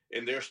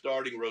in their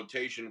starting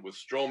rotation with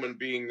Stroman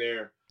being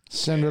there.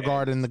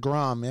 Syndergaard and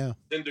DeGrom, yeah.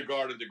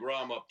 Syndergaard and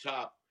DeGrom up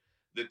top.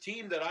 The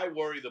team that I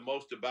worry the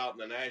most about in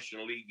the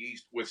National League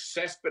East, with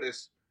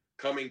Cespedes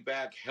coming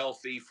back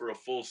healthy for a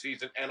full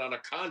season and on a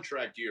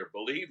contract year,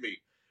 believe me,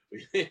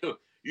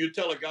 you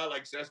tell a guy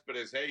like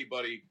Cespedes, hey,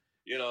 buddy,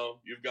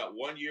 you've got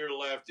 1 year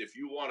left. If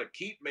you want to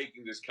keep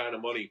making this kind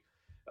of money,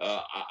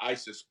 I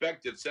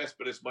suspect that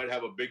Cespedes might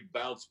have a big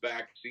bounce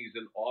back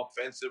season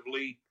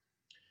offensively.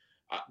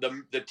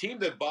 The team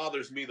that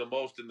bothers me the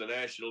most in the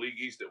National League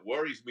East, that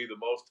worries me the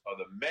most, are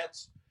the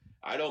Mets.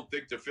 I don't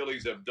think the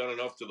Phillies have done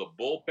enough to the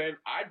bullpen.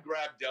 I'd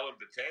grab Dellin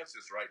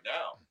Betances right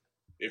now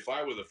if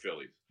I were the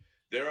Phillies.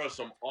 There are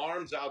some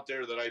arms out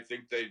there that I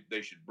think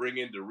they should bring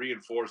in to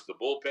reinforce the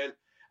bullpen.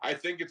 I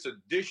think it's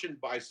addition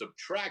by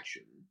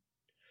subtraction,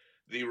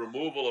 the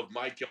removal of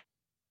Mike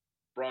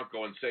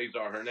Bronco and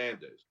Cesar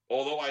Hernandez.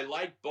 Although I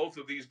like both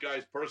of these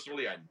guys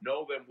personally, I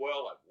know them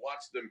well. I've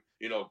watched them,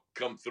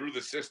 come through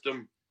the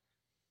system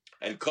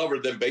and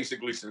covered them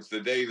basically since the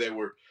day they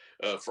were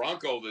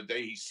Franco, the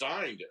day he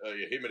signed.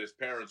 Him and his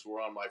parents were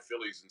on my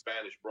Phillies and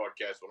Spanish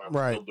broadcast when I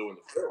was still doing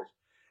the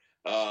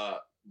Phils.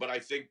 But I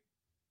think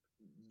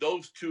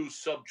those two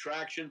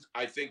subtractions,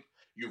 I think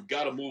you've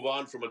got to move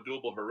on from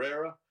Odubel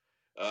Herrera.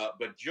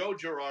 But Joe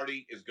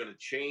Girardi is going to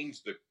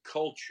change the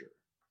culture.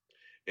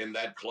 in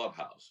that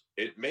clubhouse.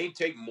 It may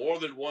take more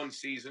than one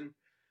season.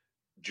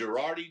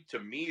 Girardi, to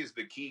me, is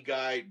the key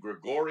guy.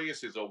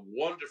 Gregorius is a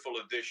wonderful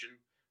addition.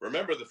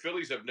 Remember, the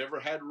Phillies have never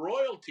had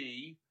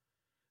royalty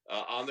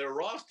on their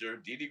roster.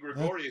 Didi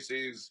Gregorius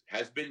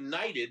has been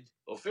knighted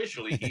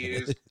officially. He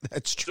is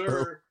That's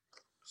true.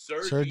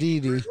 Sir Didi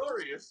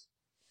Gregorius,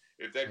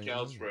 if that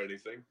counts for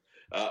anything.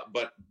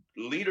 But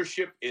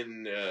leadership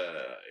in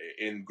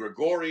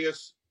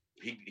Gregorius,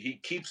 he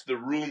keeps the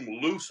room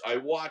loose. I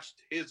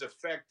watched his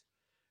effect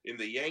in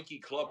the Yankee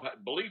clubhouse.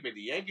 Believe me,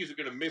 the Yankees are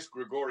going to miss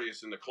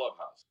Gregorius in the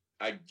clubhouse.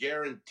 I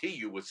guarantee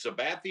you, with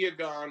Sabathia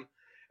gone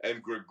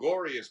and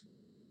Gregorius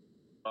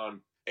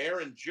on,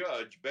 Aaron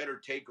Judge better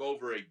take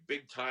over a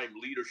big-time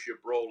leadership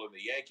role in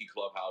the Yankee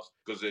clubhouse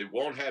because they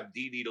won't have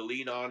Didi to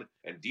lean on.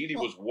 And Didi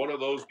was one of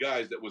those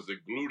guys that was the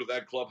glue to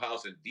that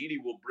clubhouse, and Didi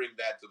will bring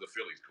that to the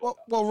Phillies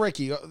clubhouse. Well,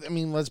 Ricky, I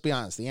mean, let's be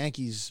honest. The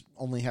Yankees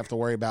only have to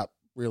worry about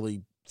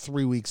really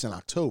 3 weeks in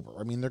October.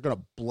 I mean, they're going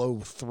to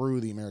blow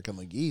through the American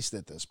League East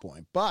at this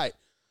point. But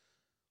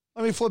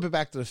let me flip it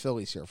back to the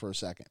Phillies here for a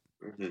second.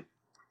 Mm-hmm.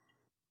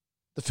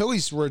 The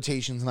Phillies'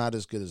 rotation's not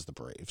as good as the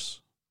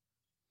Braves.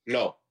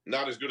 No,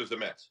 not as good as the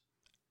Mets.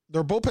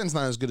 Their bullpen's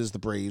not as good as the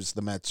Braves,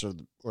 the Mets,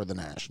 or the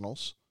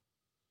Nationals.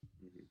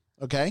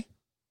 Mm-hmm. Okay?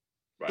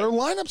 Right. Their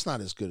lineup's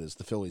not as good as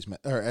the Phillies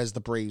or as the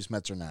Braves,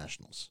 Mets, or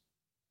Nationals.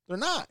 They're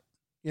not.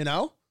 You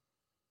know?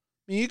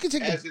 I mean, you can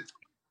take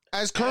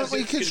as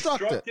currently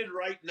constructed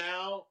right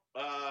now,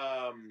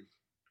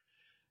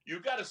 you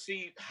got to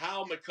see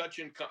how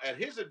McCutchen, at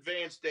his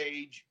advanced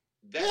age,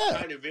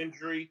 kind of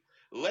injury,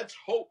 let's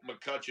hope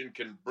McCutchen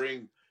can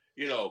bring,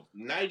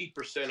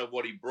 90% of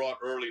what he brought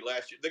early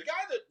last year. The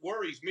guy that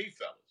worries me,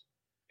 fellas,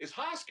 is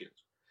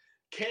Hoskins.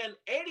 Can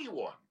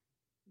anyone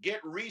get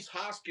Rhys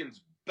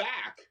Hoskins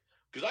back?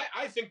 Because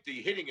I think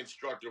the hitting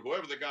instructor,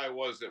 whoever the guy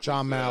was, that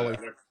John Malley.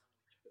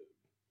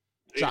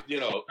 John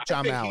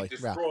Malley.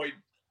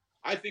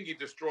 I think he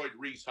destroyed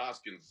Rhys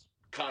Hoskins'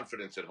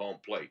 confidence at home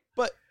plate.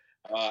 But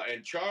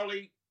and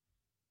Charlie,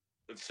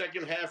 the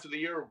second half of the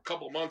year, a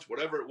couple of months,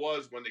 whatever it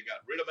was, when they got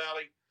rid of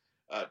Malley,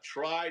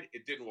 tried.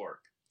 It didn't work.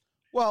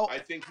 Well, I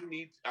think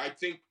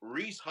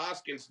Rhys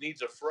Hoskins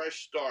needs a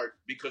fresh start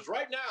because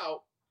right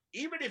now,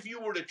 even if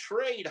you were to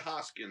trade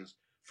Hoskins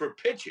for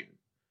pitching,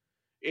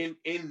 in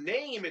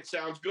name it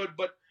sounds good,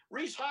 but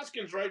Rhys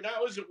Hoskins right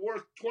now isn't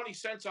worth 20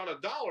 cents on a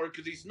dollar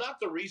because he's not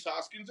the Rhys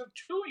Hoskins of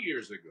 2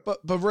 years ago.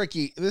 But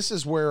Ricky, this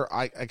is where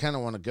I kind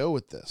of want to go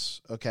with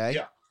this, okay?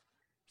 Yeah.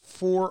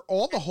 For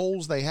all the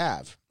holes they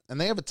have, and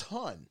they have a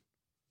ton,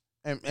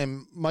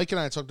 and Mike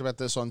and I talked about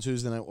this on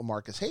Tuesday night with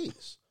Marcus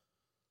Hayes.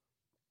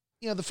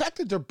 The fact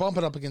that they're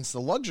bumping up against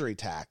the luxury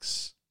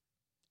tax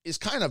is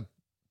kind of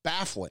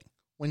baffling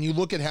when you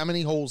look at how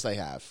many holes they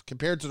have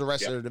compared to the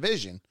rest of their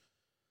division.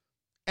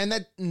 And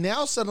that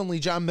now suddenly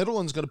John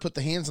Middleton's going to put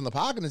the hands in the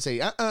pocket and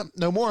say,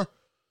 no more.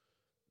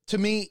 To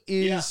me,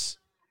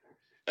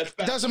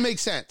 doesn't make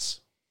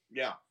sense.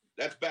 Yeah,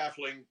 that's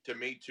baffling to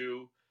me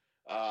too.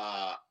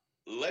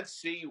 Let's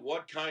see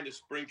what kind of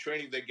spring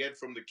training they get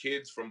from the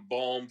kids, from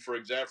Bohm, for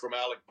example, from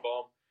Alec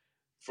Bohm.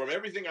 From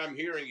everything I'm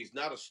hearing, he's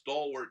not a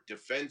stalwart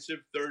defensive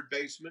third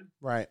baseman.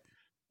 Right.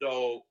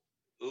 So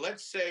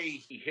let's say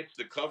he hits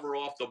the cover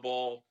off the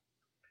ball.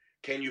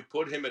 Can you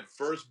put him at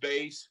first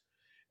base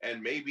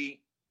and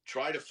maybe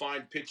try to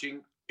find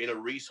pitching in a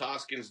Rhys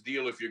Hoskins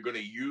deal if you're going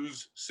to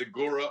use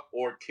Segura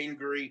or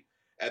Kingery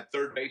at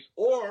third base?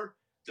 Or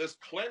does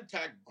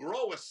Klentak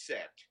grow a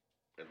set?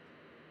 And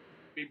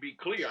to be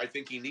clear, I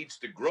think he needs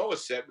to grow a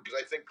set because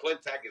I think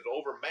Klentak is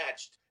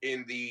overmatched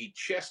in the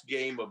chess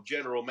game of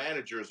general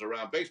managers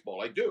around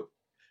baseball. I do.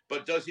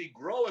 But does he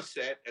grow a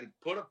set and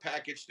put a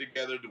package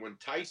together to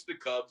entice the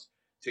Cubs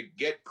to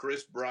get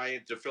Chris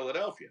Bryant to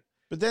Philadelphia?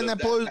 But then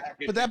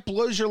that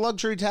blows your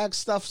luxury tax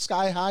stuff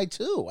sky high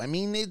too. I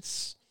mean,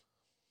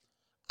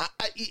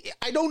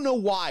 I don't know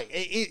why.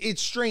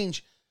 It's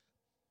strange.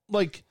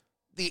 Like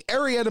the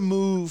Arrieta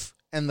move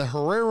and the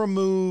Herrera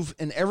move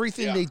and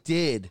everything they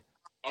did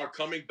are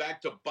coming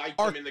back to bite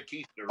them in the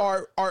keister.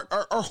 Are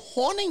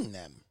haunting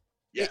them.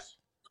 Yes.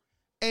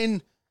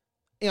 And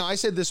I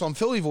said this on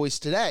Philly Voice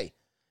today.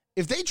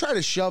 If they try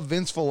to shove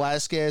Vince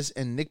Velasquez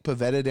and Nick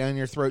Pivetta down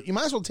your throat, you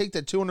might as well take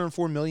that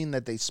 $204 million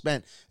that they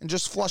spent and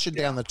just flush it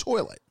down the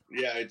toilet.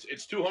 Yeah,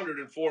 it's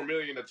 $204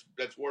 million.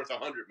 That's worth $100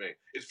 million.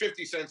 It's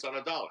 50 cents on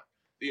a dollar.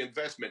 The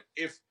investment,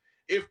 if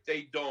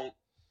they don't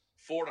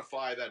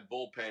fortify that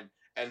bullpen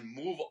and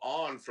move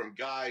on from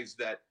guys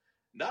that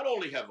not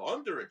only have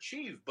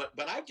underachieved, but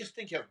I just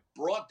think have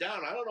brought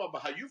down. I don't know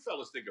about how you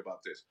fellas think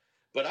about this,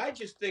 but I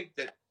just think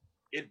that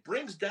it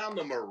brings down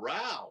the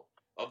morale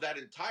of that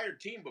entire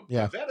team. But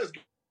Pivetta's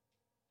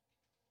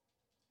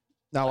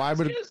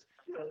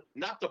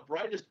not the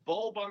brightest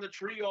bulb on the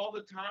tree all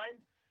the time.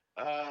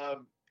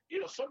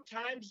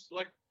 Sometimes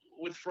like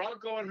with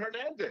Franco and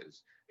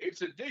Hernandez,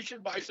 it's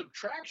addition by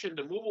subtraction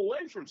to move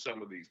away from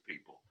some of these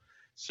people.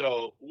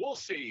 So we'll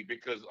see,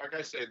 because like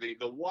I said,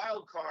 the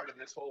wild card in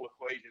this whole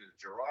equation is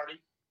Girardi.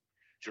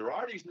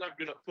 Girardi's not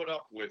going to put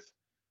up with,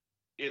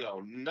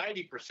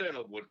 90%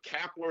 of what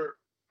Kapler,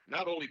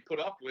 not only put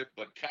up with,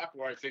 but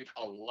Kapler, I think,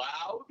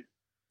 allowed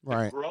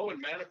right. to grow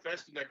and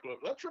manifest in that club.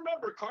 Let's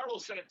remember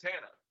Carlos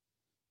Santana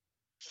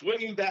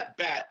swinging that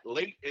bat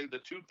late in the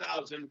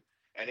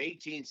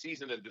 2018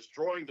 season and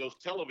destroying those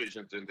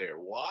televisions in there.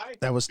 Why?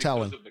 That was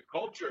telling. Because of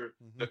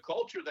the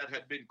culture that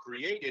had been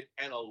created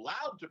and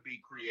allowed to be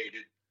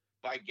created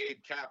by Gabe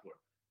Kapler.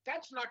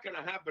 That's not going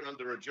to happen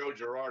under a Joe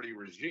Girardi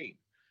regime.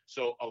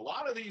 So a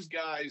lot of these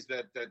guys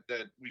that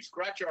we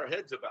scratch our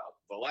heads about,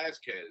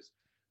 Velasquez,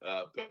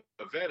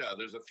 Pivetta,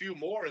 there's a few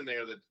more in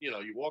there that,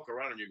 you walk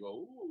around and you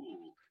go,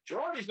 ooh,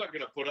 Girardi's not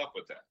going to put up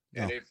with that.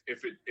 No. And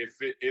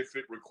if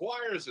it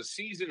requires a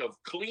season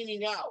of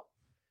cleaning out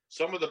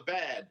some of the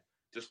bad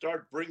to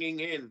start bringing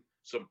in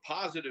some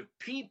positive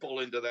people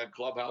into that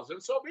clubhouse, then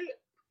so be it.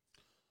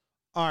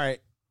 All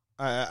right.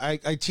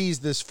 I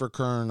teased this for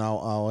Kern.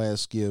 I'll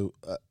ask you.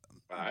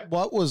 Right.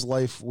 What was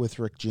life with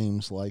Rick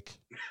James like?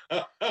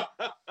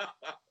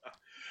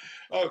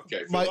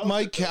 Okay,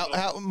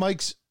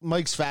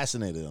 Mike's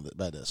fascinated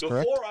by this.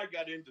 Before correct? I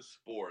got into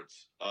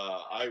sports,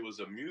 I was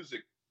a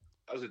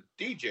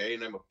DJ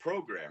and I'm a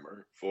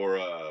programmer for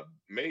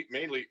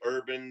mainly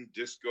urban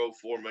disco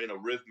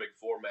rhythmic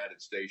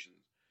formatted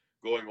stations,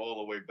 going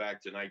all the way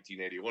back to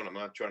 1981. I'm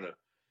not trying to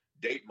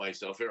date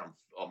myself here.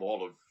 I'm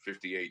all of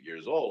 58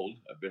 years old.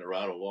 I've been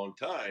around a long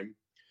time,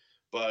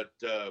 but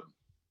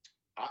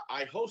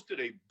I hosted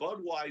a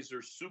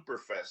Budweiser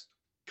Superfest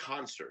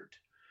concert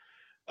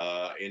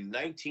in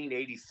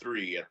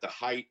 1983 at the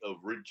height of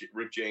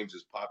Rick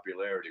James's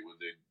popularity with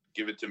the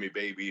 "Give It to Me,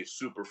 Baby,"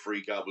 "Super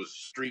Freak." I was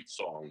Street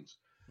Songs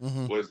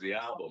was the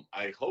album.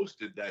 I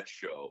hosted that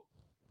show,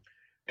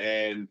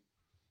 and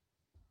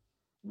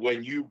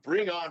when you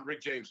bring on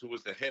Rick James, who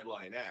was the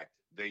headline act,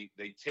 they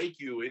take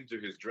you into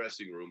his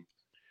dressing room.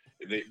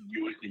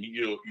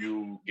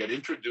 You get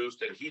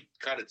introduced, and he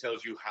kind of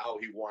tells you how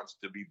he wants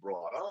to be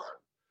brought on.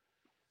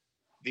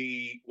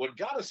 What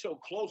got us so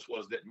close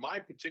was that my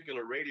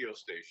particular radio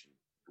station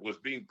was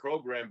being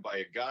programmed by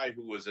a guy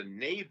who was a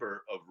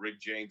neighbor of Rick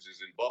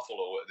James's in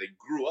Buffalo. They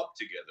grew up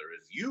together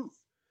as youth.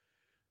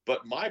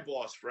 But my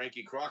boss,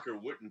 Frankie Crocker,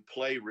 wouldn't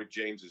play Rick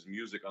James's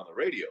music on the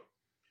radio.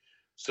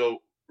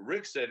 So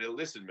Rick said,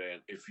 listen, man,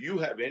 if you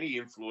have any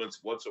influence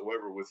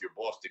whatsoever with your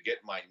boss to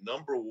get my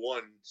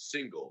 #1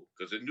 single,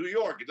 because in New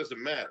York, it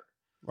doesn't matter.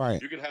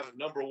 Right. You can have a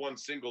 #1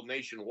 single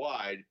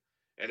nationwide,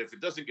 and if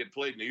it doesn't get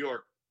played in New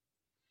York,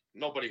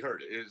 nobody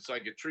heard it. It's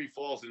like a tree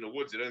falls in the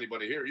woods. Did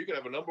anybody hear? You can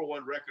have a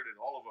 #1 record in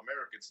all of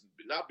America. It's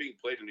not being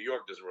played in New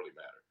York doesn't really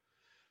matter.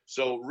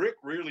 So Rick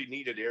really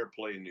needed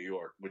airplay in New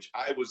York, which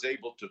I was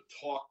able to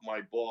talk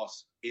my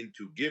boss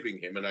into giving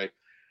him. And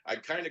I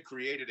kind of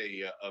created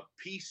a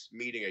peace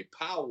meeting, a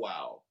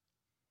powwow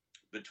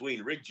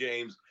between Rick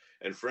James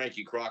and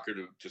Frankie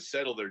Crocker to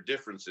settle their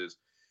differences.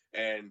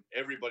 And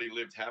everybody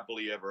lived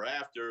happily ever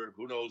after.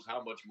 Who knows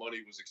how much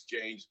money was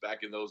exchanged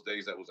back in those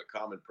days? That was a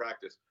common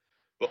practice.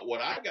 But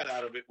what I got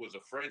out of it was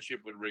a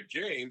friendship with Rick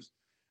James,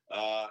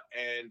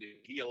 and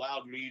he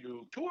allowed me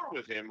to tour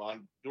with him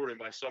during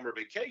my summer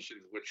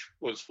vacations, which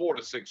was 4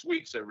 to 6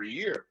 weeks every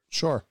year.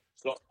 Sure.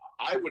 So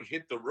I would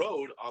hit the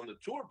road on the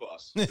tour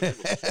bus. It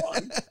was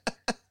fun.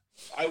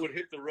 I would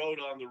hit the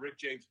road on the Rick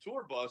James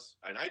tour bus,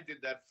 and I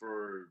did that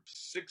for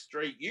 6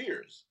 straight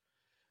years.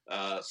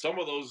 Some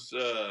of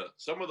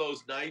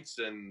those nights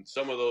and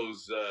some of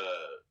those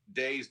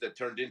days that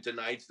turned into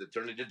nights, that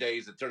turned into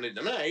days, that turned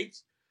into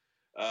nights,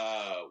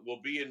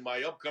 will be in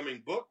my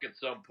upcoming book at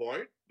some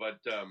point. But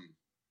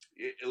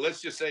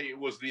let's just say it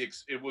was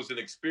an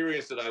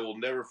experience that I will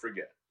never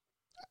forget.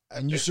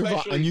 And you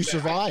survived. And you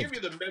survived. I'll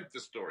give you the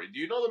Memphis story. Do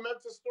you know the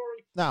Memphis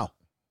story? No.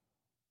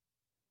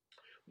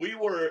 We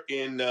were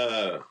in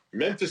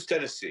Memphis,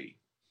 Tennessee.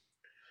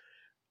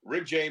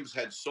 Rick James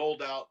had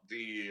sold out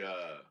the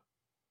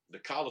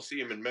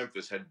Coliseum in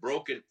Memphis, had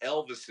broken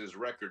Elvis's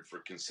record for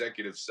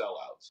consecutive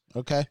sellouts.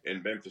 Okay.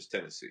 In Memphis,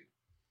 Tennessee.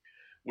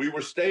 We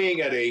were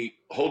staying at a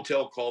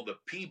hotel called the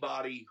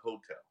Peabody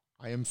Hotel.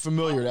 I am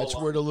familiar. That's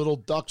where the little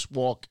ducks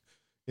walk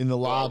in the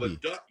lobby.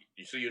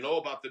 So you know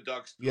about the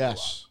ducks?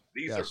 Yes.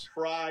 These are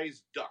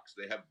prize ducks.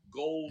 They have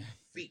gold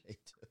feet.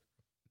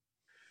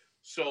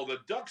 So the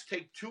ducks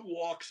take 2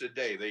 walks a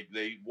day.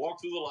 They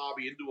walk through the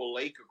lobby into a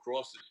lake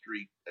across the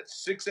street at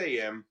 6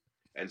 a.m.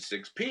 and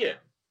 6 p.m.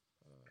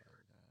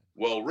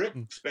 Well, Rick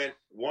spent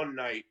one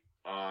night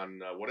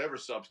on whatever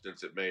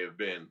substance it may have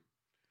been,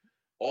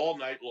 all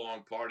night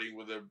long partying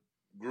with a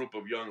group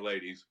of young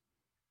ladies,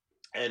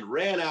 and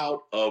ran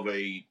out of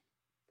a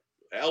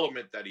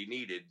element that he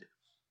needed,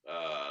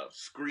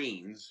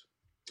 screens.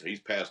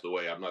 He's passed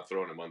away. I'm not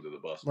throwing him under the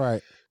bus.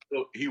 Right.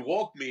 So he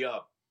woke me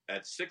up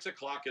at 6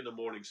 o'clock in the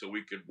morning so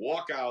we could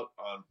walk out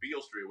on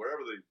Beale Street,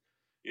 wherever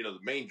the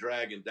main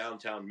drag in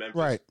downtown Memphis,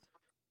 right,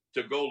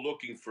 to go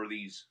looking for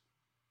these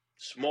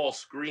small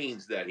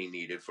screens that he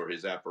needed for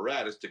his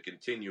apparatus to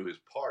continue his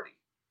party.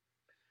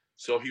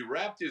 So he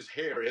wrapped his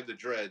hair, he had the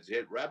dreads, he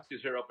had wrapped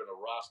his hair up in a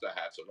Rasta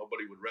hat so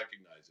nobody would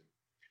recognize him.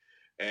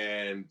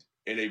 And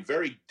in a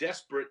very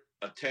desperate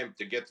attempt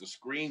to get the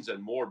screens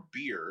and more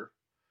beer,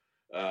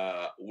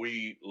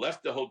 we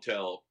left the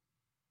hotel,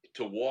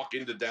 to walk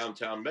into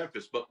downtown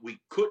Memphis, but we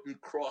couldn't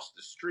cross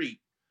the street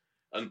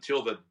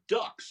until the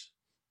Ducks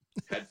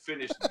had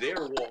finished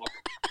their walk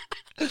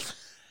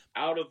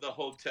out of the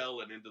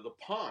hotel and into the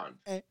pond.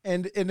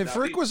 And if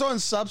Rick was on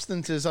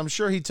substances, I'm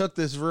sure he took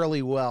this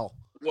really well.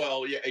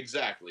 Well, yeah,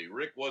 exactly.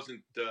 Rick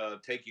wasn't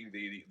taking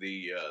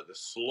the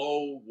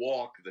slow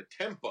walk, the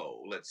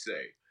tempo, let's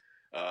say.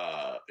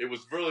 It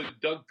was really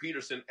Doug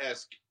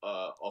Peterson-esque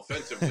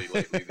offensively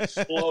lately, the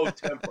slow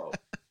tempo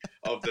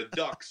of the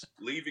Ducks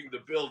leaving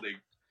the building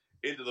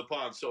into the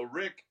pond. So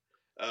Rick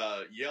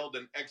yelled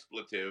an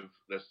expletive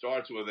that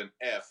starts with an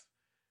F,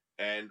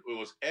 and it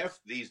was F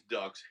these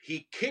Ducks.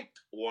 He kicked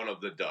one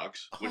of the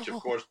Ducks, which,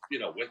 of course,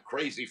 went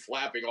crazy,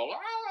 flapping all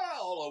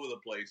over the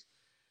place.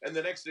 And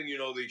the next thing you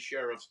know, the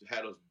sheriffs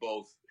had us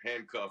both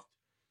handcuffed,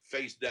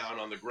 face down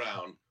on the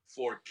ground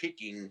for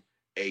kicking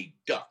a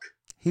duck.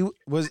 He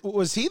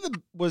was he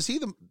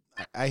the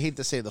I hate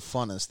to say the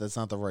funnest, that's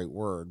not the right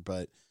word,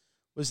 but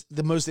was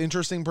the most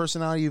interesting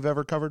personality you've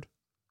ever covered?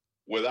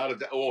 Without a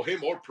doubt. Well,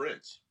 him or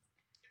Prince.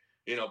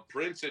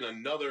 Prince in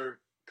another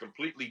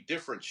completely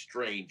different,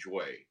 strange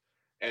way.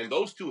 And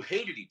those two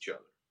hated each other.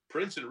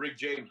 Prince and Rick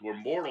James were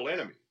mortal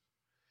enemies.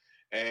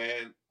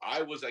 And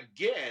I was,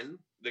 again,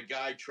 the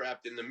guy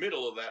trapped in the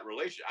middle of that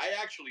relationship. I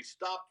actually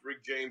stopped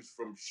Rick James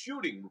from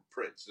shooting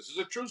Prince. This is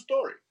a true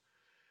story.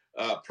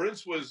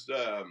 Prince was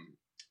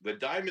the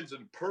Diamonds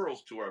and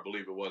Pearls tour, I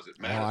believe it was. At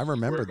Madison I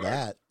remember Square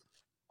Garden. that.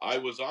 I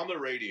was on the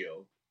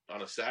radio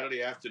on a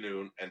Saturday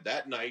afternoon, and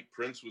that night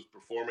Prince was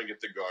performing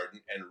at the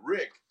Garden, and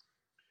Rick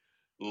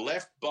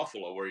left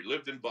Buffalo, where he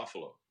lived in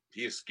Buffalo.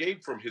 He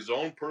escaped from his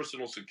own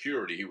personal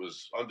security. He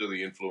was under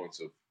the influence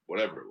of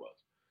whatever it was.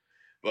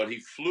 But he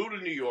flew to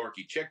New York.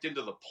 He checked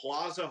into the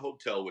Plaza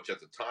Hotel, which at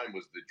the time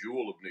was the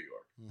jewel of New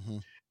York. Mm-hmm.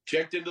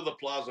 Checked into the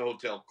Plaza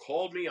Hotel,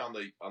 called me on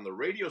the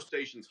radio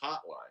station's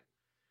hotline,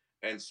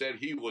 and said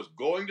he was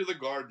going to the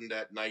Garden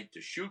that night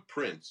to shoot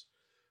Prince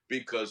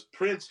because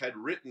Prince had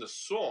written a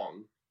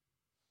song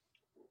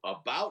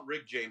about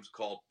Rick James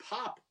called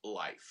Pop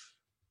Life.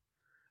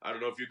 I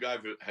don't know if you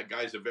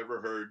guys have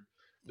ever heard.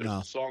 There's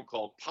a song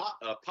called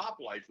Pop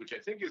Life, which I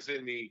think is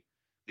in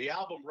the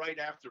album right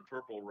after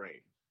Purple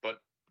Rain.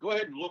 But go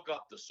ahead and look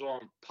up the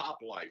song Pop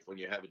Life when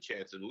you have a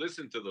chance and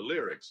listen to the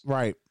lyrics.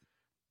 Right.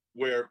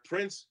 Where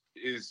Prince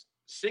is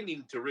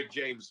singing to Rick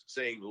James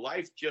saying,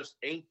 life just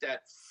ain't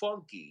that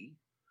funky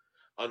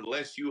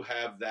unless you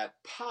have that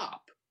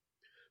pop.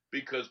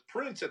 Because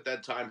Prince at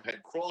that time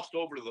had crossed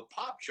over to the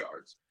pop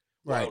charts,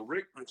 right, while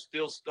Rick was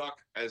still stuck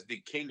as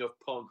the king of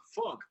punk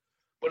funk.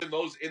 But in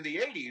the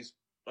 80s,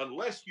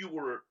 unless you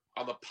were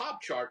on the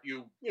pop chart,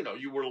 you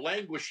were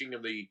languishing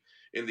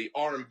in the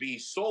R&B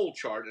soul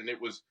chart, and it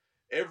was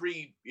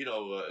every,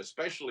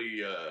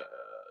 especially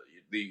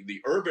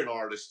the urban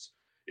artists,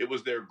 it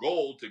was their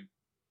goal to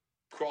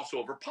cross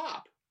over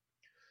pop.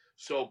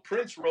 So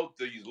Prince wrote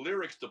these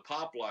lyrics to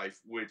Pop Life,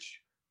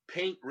 which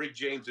paint Rick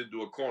James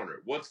into a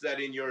corner. What's that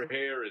in your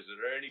hair? Is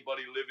there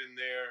anybody living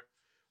there?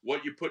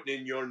 What you putting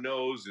in your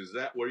nose? Is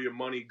that where your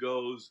money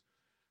goes?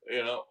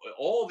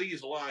 All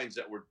these lines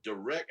that were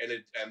direct,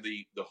 and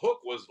the hook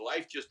was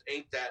life just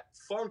ain't that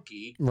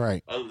funky,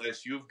 right,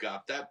 unless you've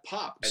got that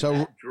pop. And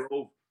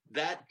so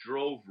that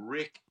drove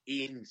Rick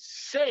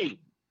insane.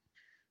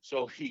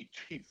 So he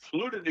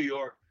flew to New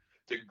York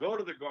to go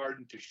to the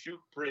Garden to shoot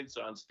Prince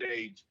on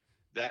stage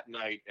that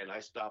night, and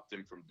I stopped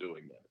him from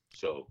doing that.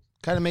 So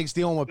kind of makes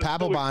dealing with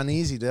Papelbon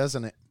easy,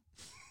 doesn't it?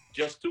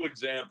 Just 2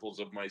 examples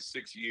of my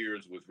 6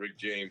 years with Rick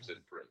James and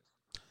Prince.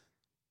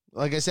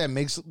 Like I said,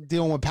 makes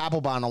dealing with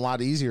Papelbon a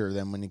lot easier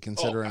than when you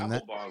consider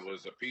that. Papelbon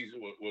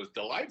was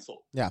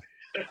delightful. Yeah.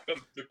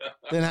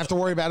 Didn't have to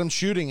worry about him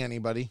shooting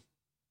anybody.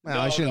 Well,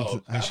 no, I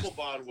shouldn't.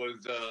 Papelbon was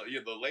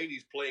the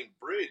ladies playing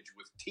bridge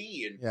with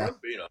tea and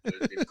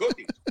and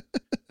cookies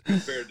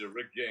compared to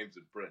Rick James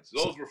and Prince.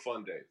 Those were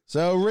fun days.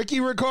 So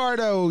Ricky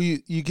Ricardo,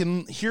 you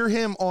can hear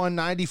him on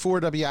 94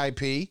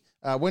 WIP.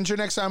 When's your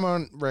next time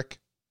on, Rick?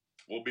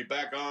 We'll be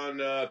back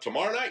on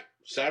tomorrow night,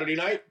 Saturday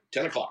night,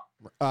 10 o'clock.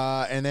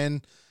 And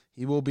then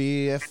he will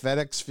be at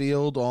FedEx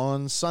Field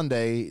on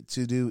Sunday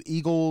to do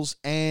Eagles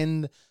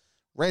and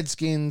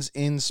Redskins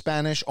in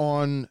Spanish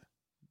on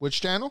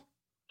which channel?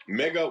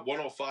 Mega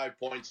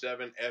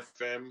 105.7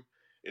 FM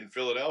in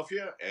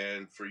Philadelphia.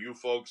 And for you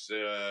folks in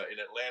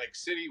Atlantic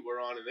City,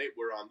 we're on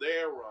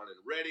there. We're on in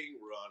Reading.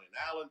 We're on in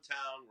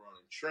Allentown. We're on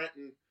in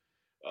Trenton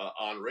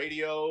on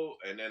radio.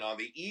 And then on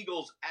the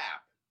Eagles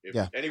app.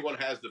 If anyone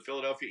has the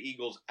Philadelphia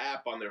Eagles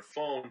app on their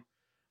phone,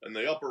 in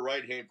the upper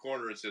right-hand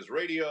corner, it says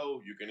radio.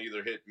 You can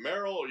either hit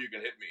Merrill or you can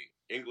hit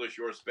me, English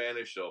or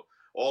Spanish. So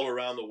all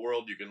around the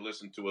world, you can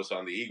listen to us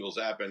on the Eagles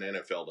app and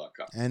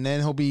NFL.com. And then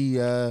he'll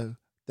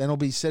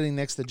be sitting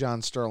next to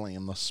John Sterling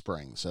in the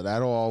spring. So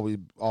that'll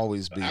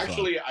always be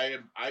actually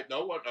fun. I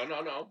know what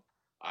no.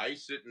 I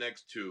sit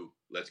next to,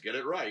 let's get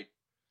it right.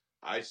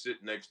 I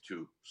sit next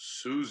to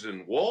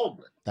Susan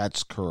Waldman.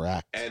 That's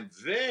correct. And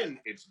then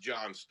it's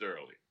John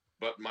Sterling.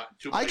 But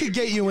I could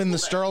get you in the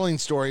Sterling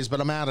stories, but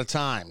I'm out of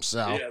time.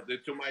 So yeah,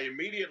 to my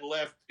immediate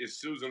left is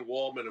Susan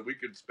Wallman, and we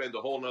could spend a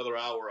whole nother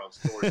hour on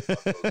stories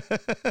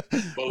about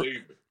those.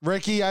 Believe me.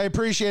 Ricky, I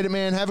appreciate it,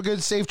 man. Have a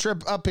good, safe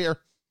trip up here.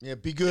 Yeah,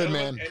 be good,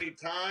 man.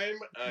 Anytime,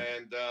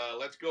 and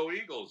let's go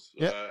Eagles.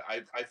 Yep.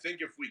 I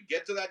think if we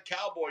get to that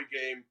Cowboy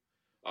game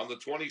on the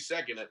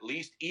 22nd, at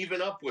least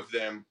even up with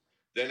them,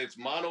 then it's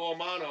mano a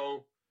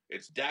mano.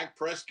 It's Dak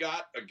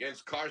Prescott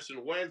against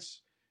Carson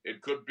Wentz.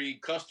 It could be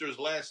Custer's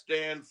last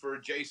stand for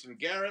Jason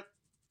Garrett.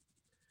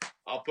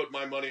 I'll put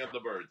my money on the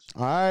Birds.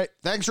 All right.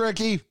 Thanks,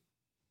 Ricky.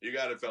 You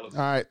got it, fellas.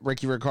 All right.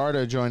 Ricky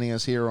Ricardo joining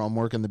us here on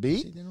Working the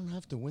Beat. See, they don't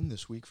have to win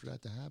this week for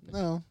that to happen.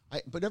 No.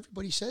 But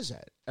everybody says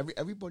that.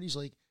 Everybody's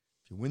like,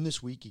 if you win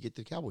this week, you get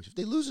to the Cowboys. If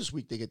they lose this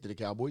week, they get to the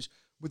Cowboys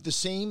with the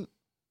same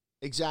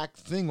exact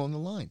thing on the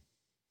line.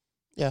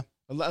 Yeah.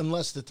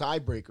 Unless the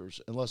tiebreakers,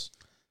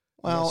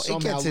 Well,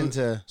 it gets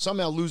into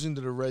somehow losing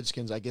to the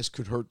Redskins, I guess,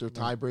 could hurt their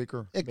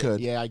tiebreaker. It could.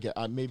 Yeah,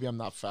 maybe I'm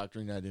not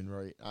factoring that in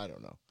right. I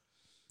don't know.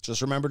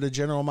 Just remember the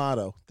general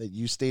motto that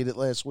you stated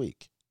last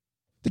week.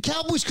 The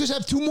Cowboys could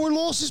have 2 more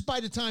losses by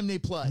the time they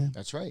play. Yeah.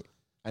 That's right.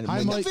 And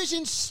the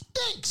division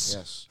stinks.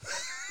 Yes.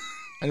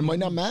 And it might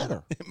not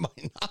matter. It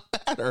might not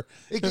matter.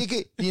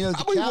 It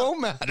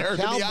won't matter.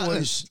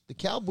 The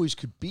Cowboys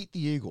could beat the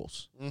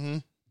Eagles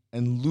and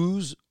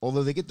lose,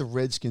 although they get the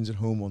Redskins at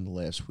home on the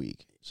last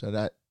week. So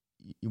that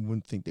you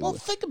wouldn't think they would. Well,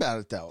 think about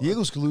it, though. The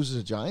Eagles could lose to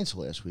the Giants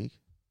last week.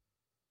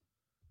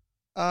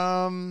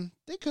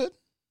 They could.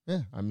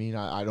 Yeah, I mean,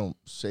 I don't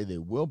say they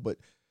will, but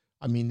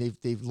I mean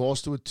they've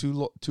lost to a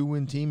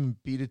two-win team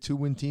and beat a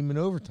 2-win team in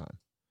overtime.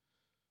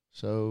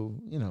 So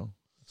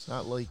it's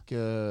not like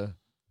and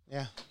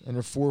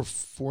they're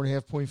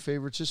 4.5 point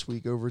favorites this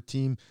week over a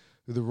team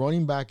who the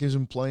running back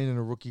isn't playing and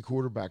a rookie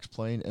quarterback's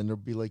playing, and there'll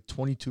be like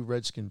 22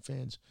 Redskin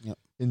fans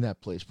in that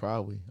place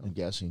probably. I'm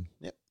guessing.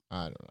 Yep.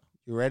 I don't know.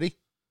 You ready?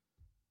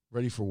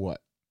 Ready for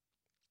what?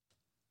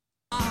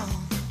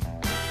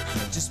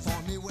 Just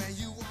point me where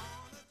you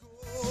wanna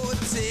go.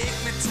 Take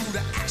me to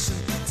the action.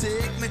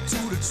 Take me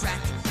to the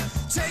track.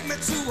 Take me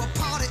to a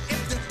party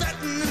if they're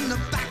betting in the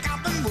back.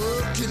 I've been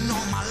working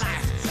all my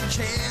life.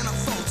 Can't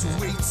afford to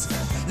wait.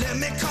 Let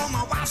me call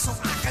my wife so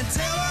I can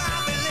tell her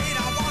I'll be late.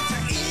 I want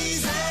to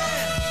easy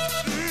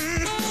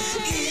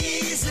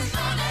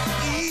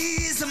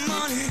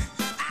money.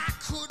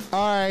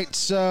 All right,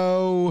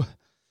 so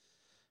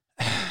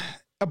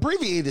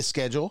abbreviated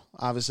schedule,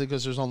 obviously,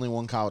 because there's only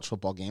one college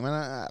football game,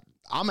 and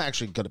I'm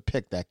actually going to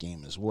pick that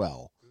game as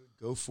well.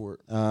 Go for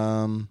it.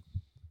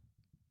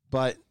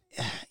 But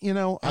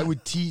I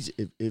would tease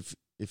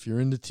if you're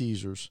into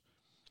teasers,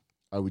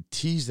 I would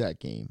tease that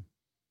game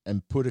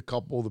and put a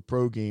couple of the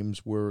pro games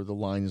where the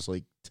line is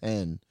like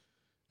 10,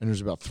 and there's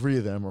about 3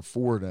 of them or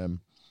 4 of them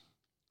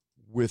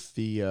with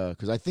the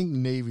because I think the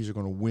Navies are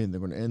going to win. They're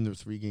going to end their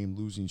 3-game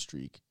losing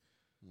streak.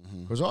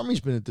 Because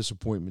Army's been a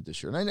disappointment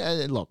this year.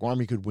 And look,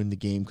 Army could win the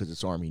game because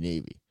it's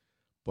Army-Navy.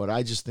 But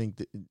I just think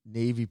that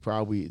Navy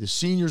probably, the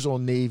seniors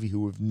on Navy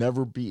who have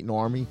never beaten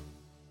Army,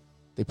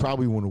 they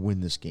probably want to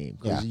win this game.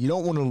 Because you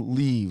don't want to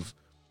leave.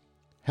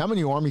 How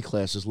many Army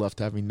classes left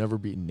having never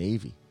beaten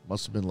Navy?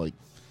 Must have been like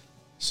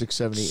 6,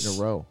 7, 8 in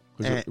a row.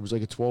 Because it was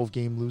like a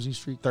 12-game losing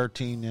streak.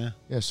 13, yeah.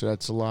 Yeah, so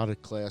that's a lot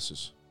of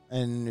classes.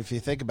 And if you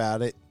think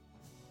about it,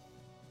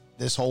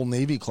 this whole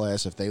Navy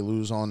class, if they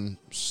lose on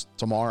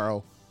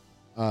tomorrow,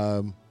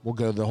 we'll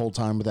go the whole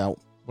time without.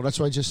 Well, that's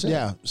what I just said.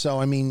 Yeah. So,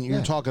 I mean,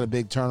 you're talking a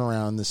big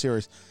turnaround in the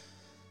series.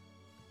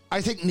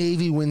 I think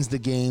Navy wins the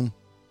game,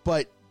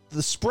 but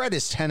the spread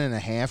is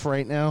 10.5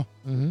 right now.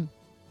 Mm-hmm.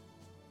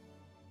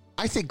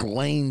 I think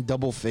laying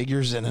double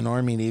figures in an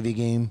Army-Navy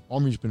game.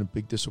 Army's been a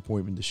big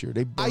disappointment this year.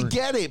 I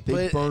get it,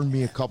 they burned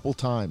me a couple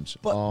times.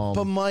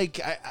 But Mike,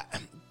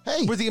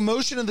 hey, with the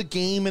emotion of the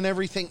game and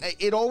everything,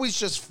 it always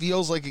just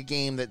feels like a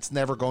game that's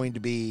never going to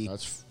be.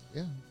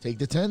 Take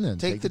the 10 then.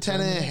 Take the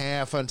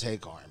 10.5 and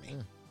take Army. Yeah.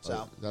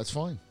 So that's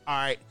fine. All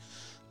right.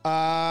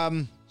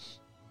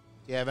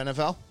 You have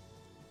NFL?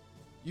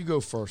 You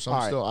go first.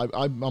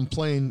 I'm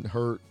playing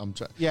hurt. I'm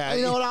trying. Yeah.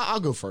 You know what? I'll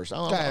go first.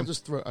 I'll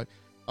just throw.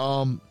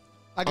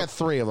 I got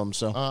 3 of them,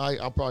 so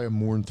I'll probably have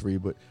more than 3,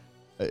 but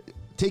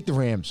take the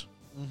Rams.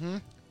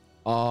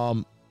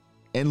 Mm-hmm.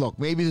 And look,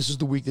 maybe this is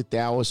the week that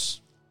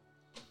Dallas,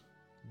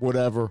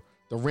 whatever.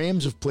 The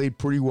Rams have played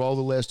pretty well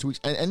the last 2 weeks,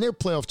 and their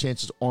playoff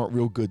chances aren't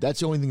real good.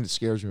 That's the only thing that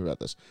scares me about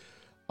this.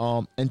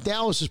 And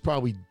Dallas is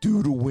probably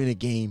due to win a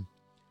game.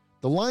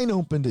 The line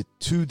opened at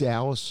 2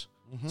 Dallas.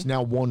 Mm-hmm. It's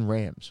now 1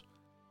 Rams.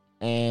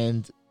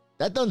 And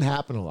that doesn't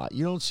happen a lot.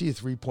 You don't see a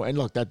 3-point. And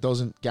look, that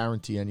doesn't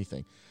guarantee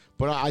anything.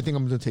 But I think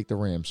I'm going to take the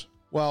Rams.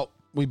 Well,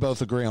 we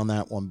both agree on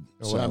that one.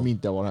 So that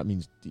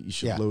means you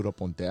should load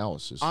up on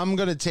Dallas. I'm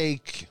going to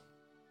take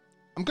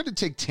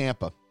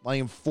Tampa,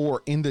 laying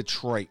 4 in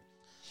Detroit.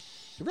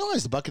 You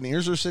realize the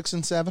Buccaneers are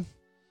 6-7?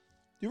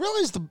 You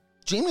realize the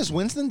Jameis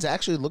Winston's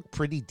actually looked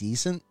pretty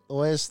decent the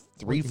last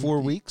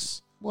 3-4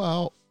 weeks?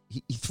 Well,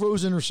 he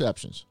throws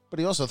interceptions. But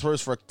he also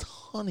throws for a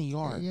ton of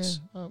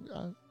yards.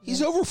 He's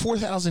Yeah. over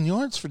 4,000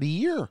 yards for the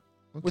year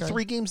with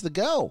 3 games to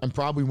go. And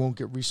probably won't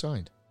get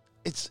re-signed.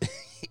 it's,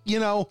 you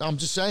know. I'm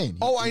just saying.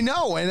 Oh, I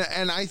know.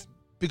 And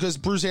because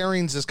Bruce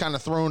Arians is kind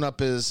of thrown up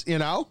his, you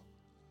know.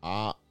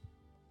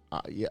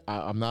 Yeah,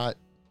 I'm not.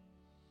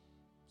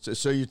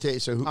 So you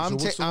take. So who?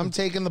 I'm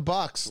taking the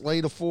Bucs,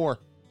 lay to 4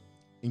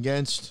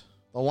 against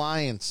the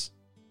Lions.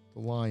 The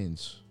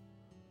Lions.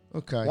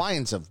 Okay.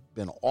 Lions have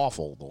been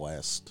awful the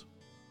last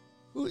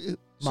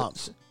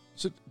month.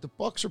 So the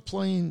Bucs are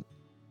playing.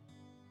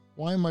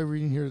 Why am I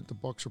reading here that the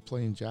Bucs are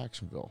playing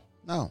Jacksonville?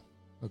 No.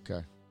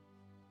 Okay.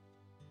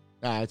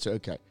 It's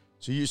okay.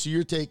 So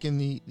you're taking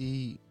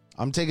the.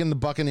 I'm taking the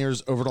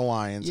Buccaneers over the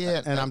Lions.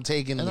 Yeah, and I'm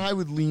taking. And I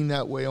would lean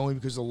that way only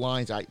because the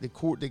Lions. The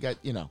court they got.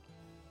 You know,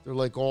 they're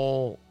like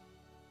all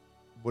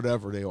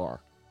whatever they are.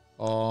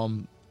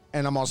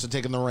 And I'm also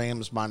taking the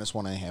Rams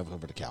 -1.5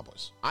 over the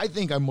Cowboys. I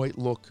think I might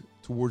look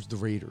towards the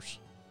Raiders.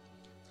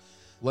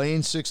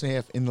 Laying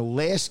 6.5 in the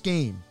last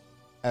game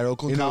at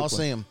Oakland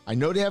Coliseum. I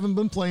know they haven't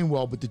been playing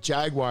well, but the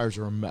Jaguars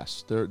are a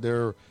mess.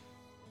 Their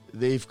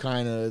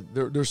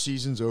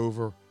season's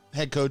over.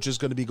 Head coach is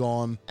going to be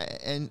gone,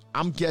 and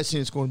I'm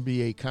guessing it's going to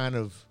be a kind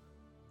of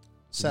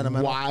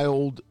sentimental,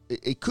 wild.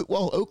 It could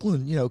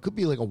Oakland, it could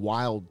be like a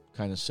wild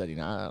kind of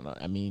setting. I don't know.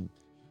 I mean.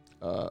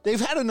 They've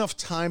had enough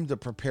time to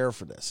prepare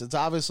for this. It's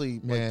obviously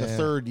like the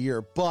third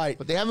year,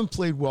 but they haven't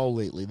played well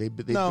lately. They've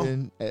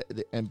been,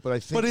 but I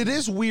think. But it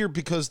is weird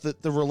because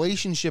the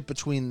relationship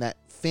between that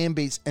fan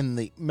base and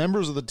the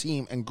members of the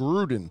team and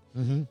Gruden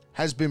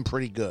has been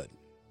pretty good.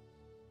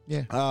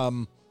 Yeah.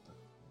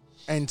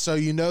 And so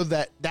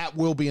that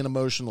will be an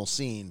emotional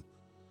scene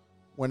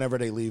whenever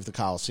they leave the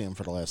Coliseum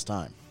for the last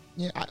time.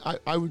 Yeah,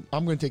 I'm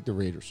going to take the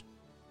Raiders,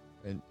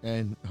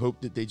 and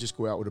hope that they just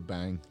go out with a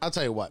bang. I'll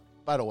tell you what.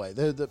 By the way,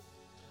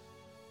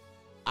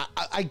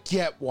 I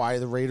get why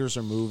the Raiders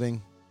are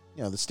moving.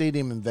 You know, the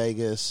stadium in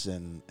Vegas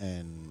and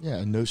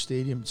no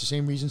stadium. It's the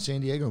same reason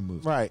San Diego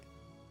moved. Right.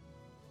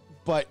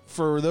 But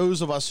for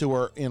those of us who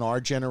are in our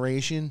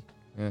generation,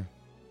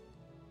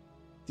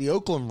 the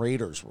Oakland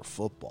Raiders were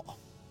football.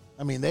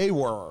 I mean, they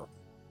were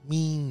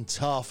mean,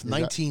 tough,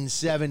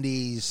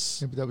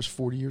 1970s. Yeah, but that was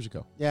 40 years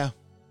ago. Yeah.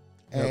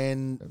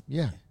 And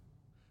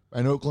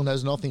And Oakland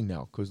has nothing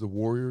now because the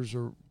Warriors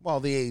are. Well,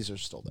 the A's are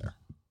still there.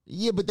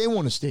 Yeah, but they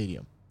want a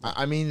stadium.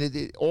 I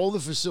mean, all the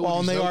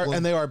facilities. Well,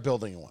 and they are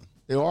building one.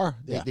 They are.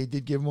 Yeah. They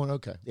did give them one.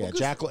 Okay. Yeah,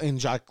 in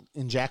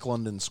Jack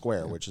London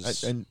Square, which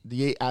is and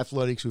the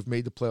Athletics who've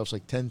made the playoffs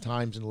like 10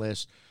 times in the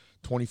last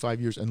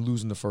 25 years and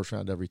losing the first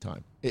round every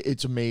time.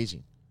 It's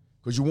amazing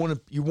because you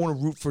want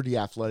to root for the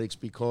Athletics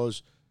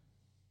because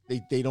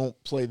they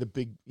don't play the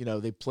big.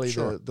 They play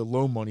the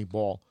low money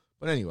ball.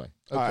 But anyway,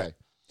 okay.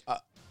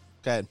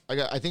 Go ahead.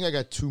 I think I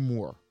got 2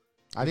 more.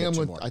 I think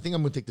I'm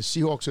going to take the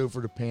Seahawks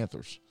over the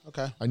Panthers.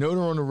 Okay. I know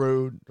they're on the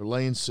road. They're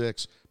laying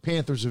 6.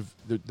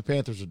 The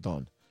Panthers are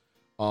done.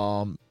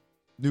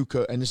 New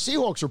coach, and the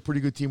Seahawks are a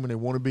pretty good team when they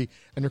want to be,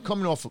 and they're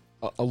coming off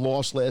a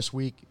loss last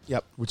week.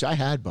 Yep. Which I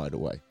had, by the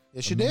way.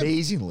 Yes, you did.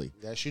 Amazingly.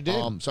 Yes, you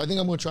did. So I think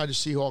I'm going to try the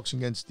Seahawks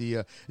against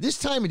the. This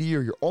time of the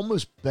year, you're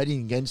almost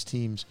betting against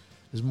teams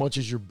as much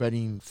as you're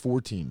betting for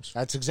teams.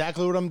 That's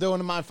exactly what I'm doing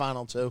in my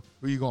final 2.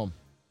 Who are you going?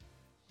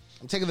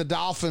 I'm taking the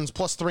Dolphins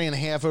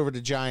 +3.5 over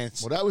the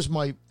Giants. Well, that was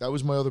my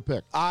other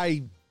pick.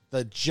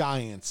 The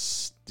Giants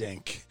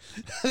stink.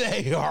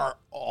 They are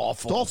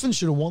awful. Dolphins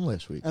should have won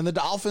last week. And the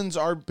Dolphins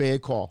are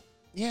bad call.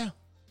 Yeah.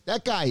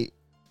 That guy,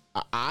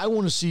 I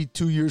want to see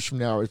 2 years from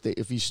now what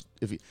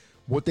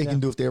they can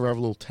do if they ever have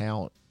a little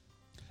talent.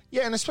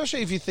 Yeah, and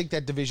especially if you think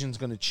that division's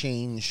going to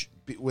change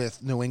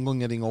with New England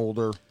getting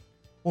older.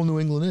 Well, New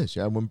England is.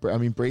 Yeah,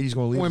 Brady's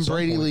going to leave. When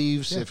Brady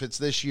leaves, if it's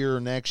this year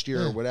or next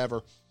year or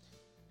whatever.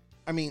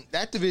 I mean,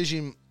 that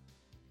division,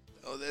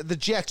 the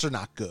Jets are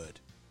not good.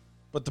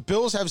 But the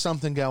Bills have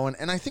something going.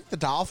 And I think the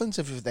Dolphins,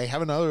 if they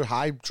have another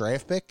high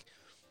draft pick,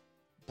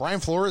 Brian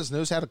Flores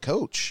knows how to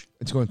coach.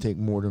 It's going to take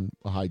more than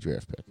a high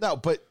draft pick. No,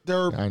 but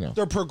they're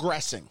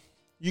progressing.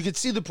 You can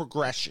see the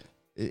progression.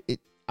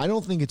 I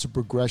don't think it's a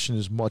progression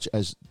as much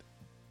as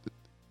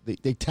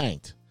they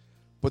tanked.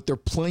 But they're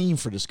playing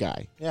for this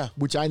guy. Yeah.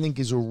 Which I think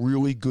is a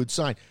really good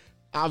sign.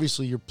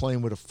 Obviously, you're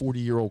playing with a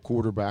 40-year-old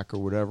quarterback or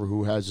whatever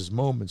who has his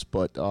moments,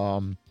 but...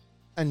 and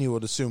you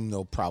would assume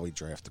they'll probably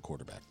draft the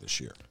quarterback this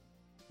year.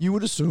 You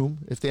would assume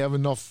if they have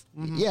enough,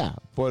 yeah.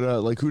 But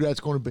who that's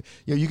going to be?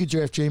 You could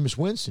draft Jameis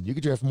Winston. You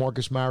could draft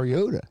Marcus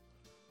Mariota.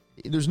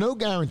 There's no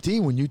guarantee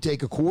when you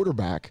take a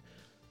quarterback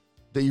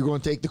that you're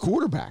going to take the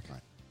quarterback.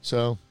 Right.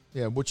 So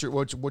yeah, what's your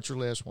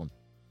last one?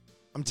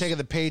 I'm taking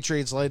the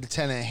Patriots laid to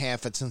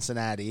 10.5 at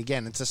Cincinnati.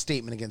 Again, it's a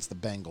statement against the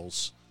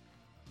Bengals.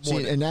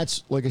 And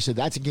that's like I said,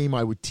 that's a game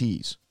I would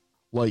tease.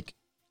 Like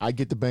I'd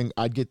get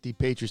the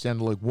Patriots down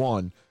to like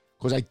 1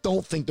 because I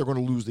don't think they're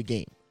going to lose the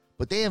game.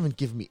 But they haven't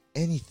given me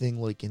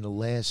anything like in the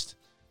last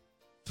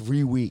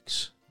 3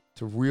 weeks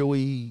to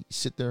really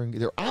sit there and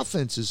their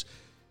offense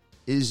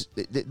is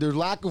their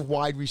lack of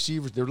wide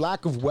receivers, their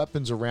lack of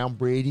weapons around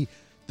Brady.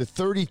 The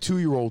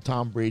 32-year-old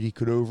Tom Brady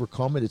could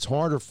overcome it. It's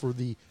harder for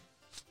the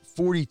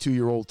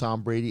 42-year-old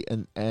Tom Brady,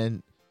 and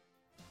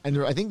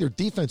I think their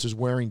defense is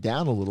wearing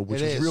down a little,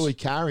 which is really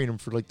carrying them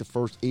for like the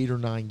first 8 or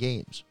 9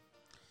 games.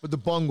 But the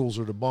Bungles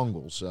are the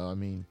Bungles. So, I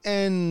mean,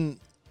 and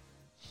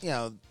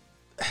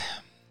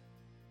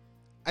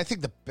I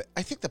think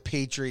the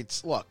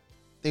Patriots, look,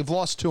 they've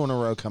lost 2 in a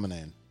row coming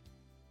in.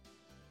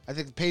 I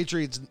think the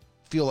Patriots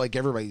feel like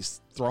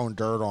everybody's throwing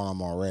dirt on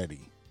them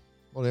already.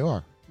 Well, they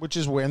are. Which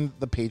is when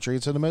the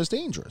Patriots are the most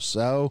dangerous.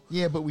 So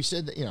yeah, but we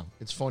said that,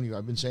 it's funny.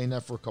 I've been saying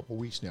that for a couple of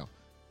weeks now.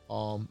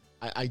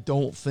 I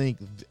don't think,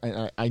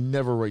 I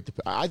never rate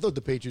I thought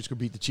the Patriots could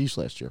beat the Chiefs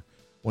last year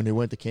when they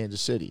went to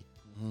Kansas City.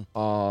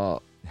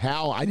 How?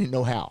 I didn't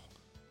know how.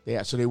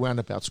 Yeah, so they wound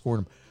up outscoring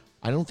them.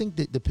 I don't think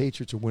that the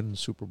Patriots are winning the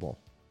Super Bowl.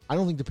 I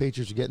don't think the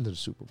Patriots are getting to the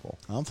Super Bowl.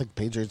 I don't think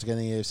the Patriots are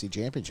getting the AFC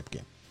Championship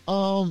game.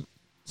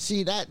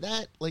 See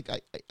that like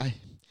I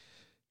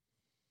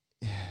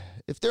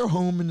if they're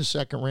home in the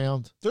second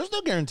round, there's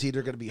no guarantee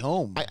they're going to be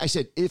home. I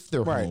said if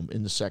they're home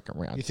in the second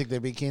round. You think they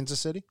beat Kansas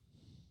City?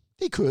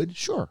 They could,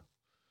 sure.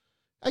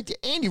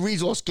 Andy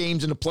Reid's lost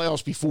games in the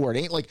playoffs before. It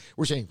ain't like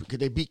we're saying could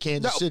they beat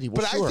Kansas City?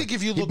 Well, but sure. I think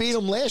if you look, he beat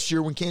them last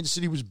year when Kansas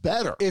City was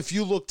better. If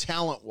you look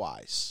talent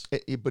wise,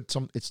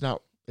 it's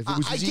not. If it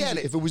was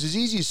if it was as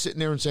easy as sitting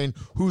there and saying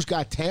who's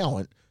got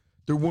talent,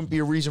 there wouldn't be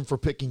a reason for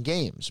picking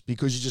games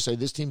because you just say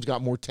this team's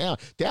got more talent.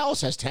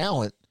 Dallas has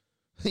talent.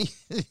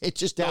 It's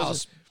just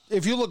Dallas.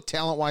 If you look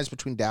talent wise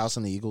between Dallas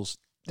and the Eagles,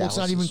 it's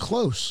not even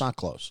close. Not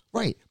close,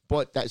 right?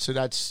 But that's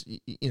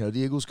the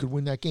Eagles could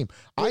win that game.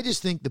 I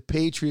just think the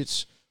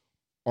Patriots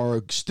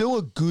are still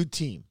a good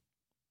team,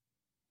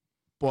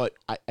 but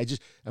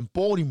and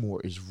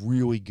Baltimore is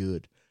really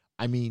good.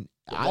 I mean,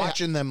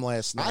 watching them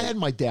last night, I had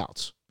my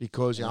doubts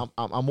because I'm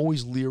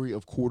always leery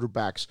of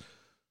quarterbacks,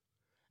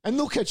 and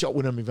they'll catch up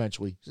with them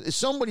eventually.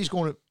 Somebody's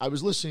going to. I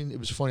was listening. It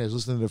was funny. I was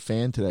listening to a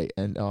fan today,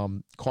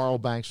 and Carl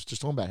Banks was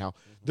just talking about how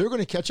they're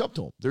going to catch up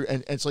to them.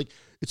 And it's like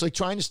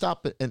trying to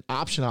stop an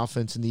option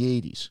offense in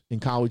the '80s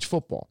in college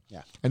football.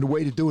 Yeah, and the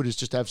way to do it is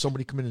just to have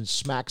somebody come in and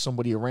smack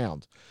somebody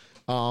around.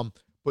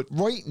 But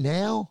right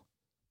now,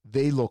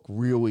 they look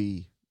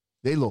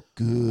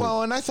good.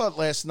 Well, and I thought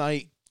last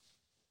night,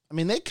 I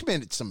mean, they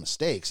committed some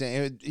mistakes.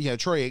 And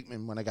Troy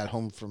Aikman, when I got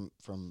home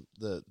from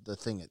the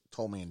thing at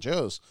Tolman and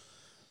Joe's,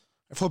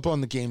 I flipped on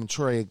the game, and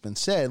Troy Aikman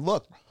said,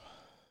 "Look,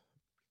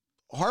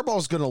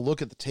 Harbaugh's going to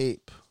look at the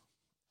tape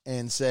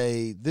and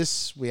say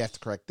this. We have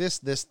to correct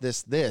this,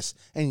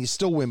 and you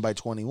still win by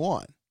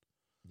 21."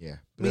 Yeah,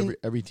 but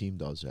every team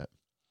does that.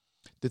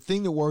 The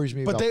thing that worries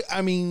me,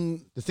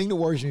 the thing that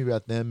worries me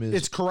about them is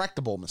it's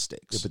correctable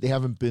mistakes. Yeah, but they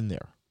haven't been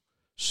there,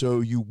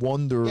 so you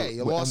wonder. Yeah,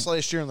 you lost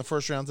last year in the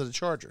first round to the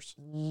Chargers,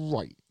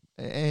 right?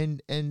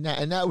 And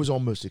that was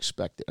almost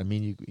expected. I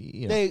mean,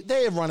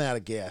 they have run out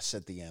of gas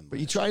at the end. But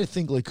you try to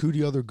think like who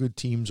the other good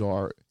teams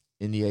are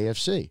in the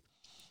AFC.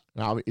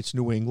 Now it's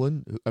New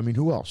England. I mean,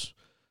 who else?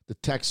 The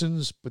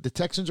Texans, but the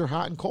Texans are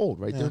hot and cold,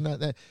 right? Yeah. They're not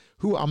that.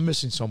 Who I'm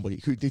missing somebody.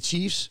 The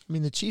Chiefs. I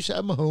mean, the Chiefs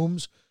have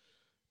Mahomes.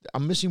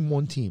 I'm missing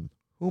one team.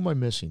 Who am I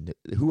missing?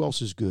 Who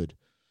else is good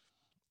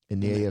in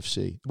the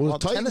AFC? Well,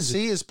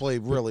 Tennessee has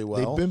played really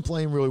well. They've been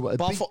playing really well.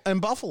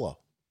 Buffalo.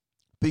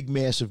 Big,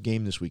 massive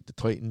game this week. The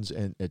Titans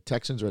and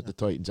Texans are at the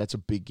Titans. That's a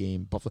big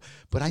game. Buffalo.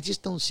 But I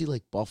just don't see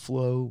like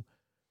Buffalo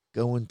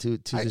going to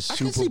the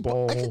Super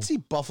Bowl. I can see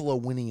Buffalo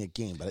winning a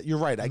game, but you're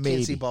right. I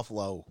can't see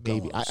Buffalo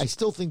Maybe. I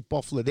still think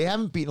Buffalo, they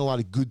haven't beaten a lot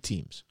of good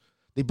teams.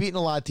 They've beaten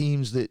a lot of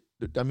teams that,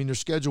 I mean, their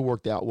schedule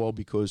worked out well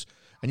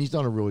and he's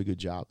done a really good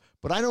job.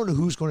 But I don't know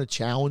who's going to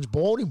challenge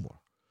Baltimore.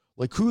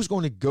 Like, who's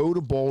going to go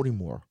to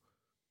Baltimore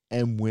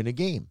and win a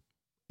game?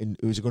 And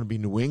is it going to be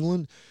New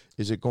England?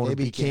 Is it going to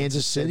be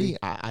Kansas City?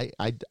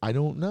 I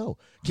don't know.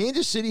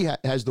 Kansas City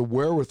has the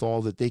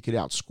wherewithal that they could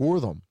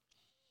outscore them.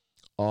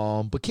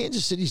 But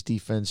Kansas City's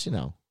defense,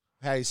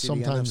 how you see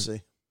sometimes, the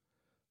NFC?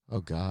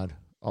 Oh, God.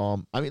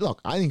 I mean, look,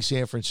 I think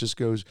San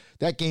Francisco's,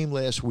 that game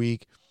last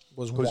week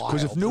was wild.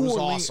 Because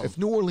if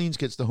New Orleans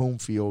gets the home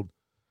field,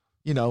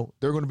 they're going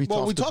to be tough to beat.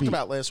 Well, we talked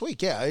about last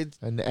week, yeah.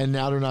 And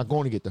now they're not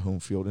going to get the home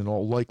field in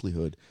all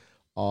likelihood.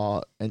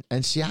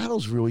 And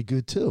Seattle's really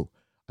good too.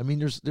 I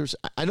mean,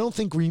 I don't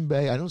think Green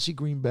Bay. I don't see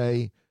Green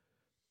Bay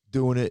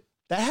doing it.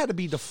 That had to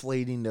be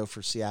deflating though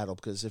for Seattle,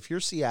 because if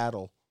you're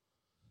Seattle,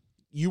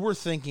 you were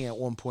thinking at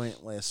one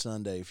point last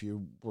Sunday, if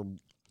you were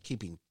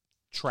keeping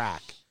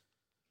track,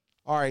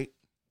 all right,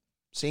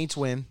 Saints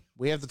win.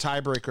 We have the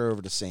tiebreaker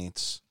over the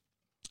Saints,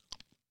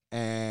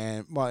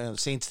 and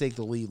Saints take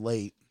the lead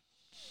late.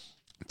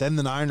 Then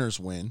the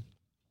Niners win,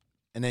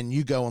 and then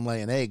you go and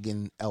lay an egg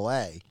in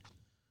L.A.,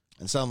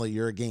 and suddenly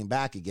you're a game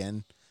back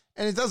again.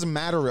 And it doesn't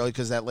matter really,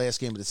 because that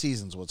last game of the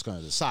season is what's going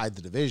to decide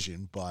the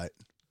division. But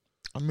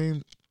I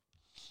mean,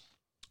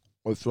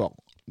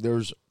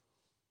 there's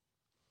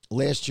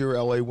last year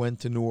L.A. went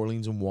to New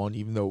Orleans and won,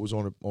 even though it was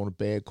on a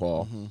bad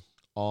call.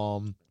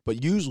 Mm-hmm.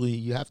 But usually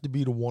you have to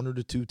beat a 1 or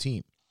the 2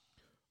 team.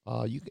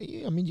 You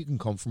can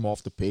come from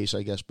off the pace,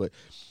 I guess, but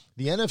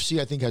the NFC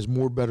I think has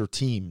more better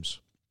teams.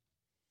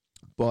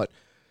 But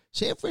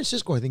San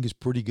Francisco, I think, is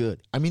pretty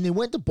good. I mean, they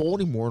went to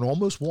Baltimore and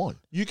almost won.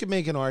 You could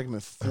make an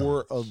argument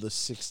 4 of the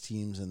 6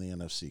 teams in the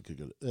NFC could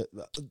go,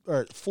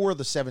 or 4 of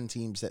the 7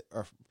 teams that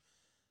are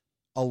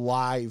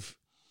alive.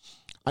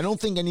 I don't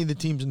think any of the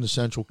teams in the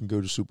Central can go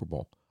to Super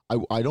Bowl.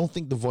 I don't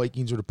think the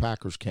Vikings or the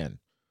Packers can.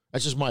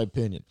 That's just my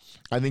opinion.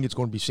 I think it's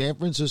going to be San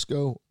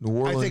Francisco, New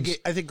Orleans.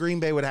 I think Green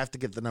Bay would have to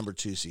get the number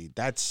 2 seed.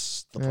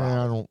 That's the problem.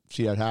 I don't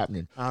see that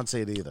happening. I don't see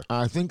it either.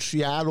 I think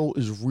Seattle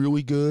is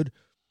really good,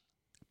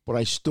 but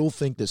I still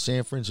think that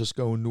San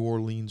Francisco and New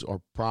Orleans are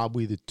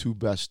probably the 2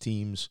 best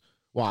teams.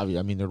 Well,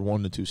 I mean, they're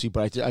 1 and 2 seed,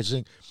 but I just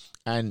think,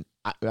 and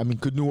I mean,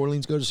 could New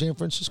Orleans go to San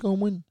Francisco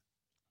and win?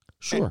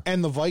 Sure.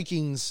 And the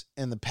Vikings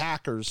and the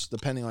Packers,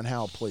 depending on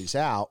how it plays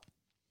out,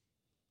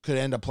 could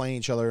end up playing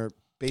each other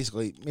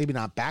basically, maybe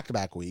not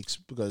back-to-back weeks,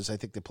 because I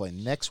think they play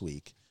next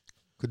week.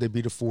 Could they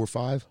beat a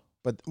 4-5?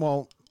 But,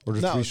 well, or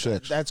the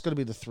 3-6? That's going to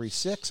be the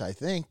 3-6, I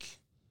think.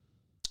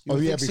 Yeah,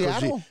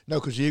 because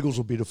because the Eagles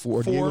will be the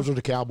 4. The Eagles or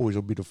the Cowboys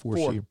will be the 4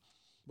 seed.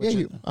 Yeah,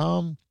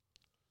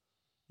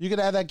 you could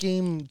have that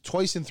game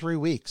twice in 3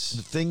 weeks.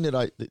 The thing that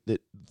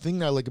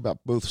I like about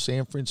both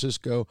San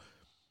Francisco,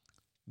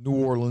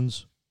 New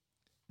Orleans,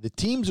 the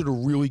teams that are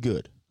really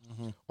good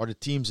are the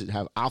teams that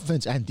have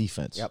offense and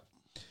defense. Yep.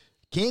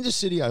 Kansas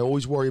City, I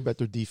always worry about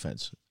their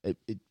defense.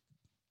 It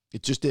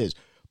just is.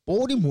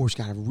 Baltimore's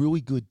got a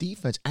really good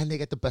defense, and they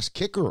got the best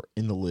kicker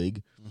in the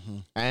league.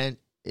 And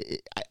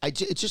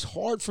it's just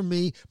hard for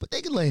me, but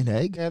they could lay an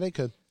egg. Yeah, they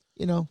could.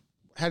 You know,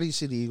 how do you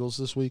see the Eagles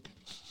this week?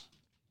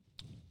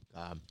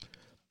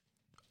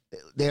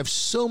 They have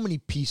so many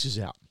pieces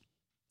out.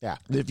 Yeah.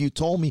 That if you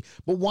told me,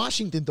 but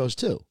Washington does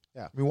too.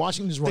 Yeah. I mean,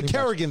 Washington's running the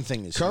Kerrigan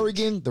thing is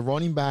Kerrigan, huge. The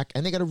running back,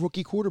 and they got a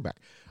rookie quarterback.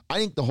 I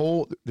think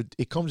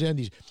it comes down to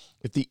these.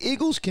 If the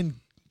Eagles can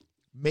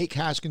make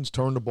Haskins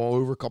turn the ball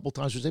over a couple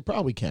times, which they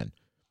probably can,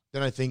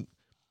 then I think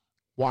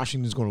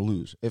Washington's going to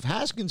lose. If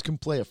Haskins can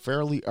play a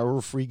fairly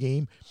error-free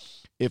game,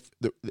 if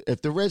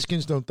the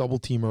Redskins don't double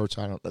team Ertz,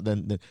 I don't.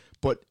 Then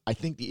but I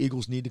think the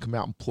Eagles need to come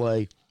out and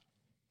play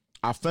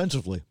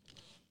offensively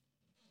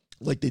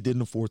like they did in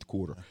the fourth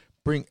quarter.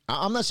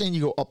 I'm not saying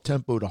you go up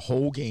tempo the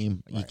whole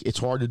game. Right. It's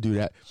hard to do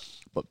that,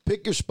 but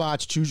pick your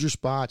spots, choose your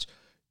spots,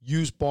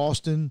 use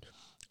Boston.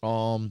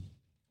 I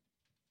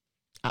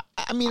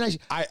mean,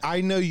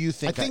 I know you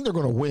think I think they're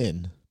going to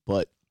win,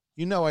 but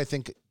I know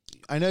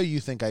you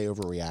think I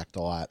overreact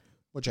a lot,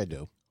 which I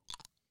do.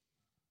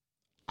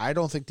 I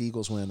don't think the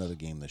Eagles win another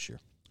game this year.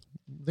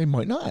 They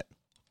might not.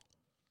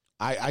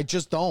 I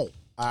just don't.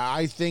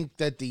 I think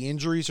that the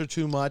injuries are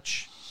too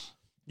much.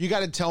 You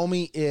got to tell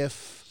me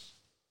if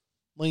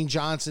Lane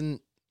Johnson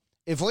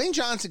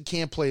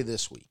can't play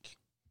this week,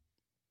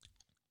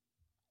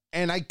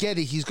 and I get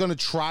it, he's going to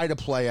try to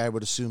play, I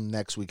would assume,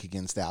 next week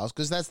against Dallas,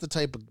 because that's the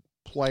type of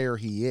player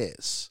he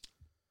is.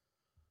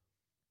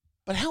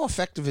 But how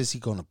effective is he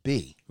going to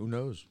be? Who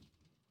knows?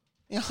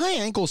 High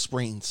ankle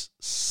sprains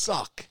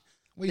suck.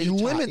 Well,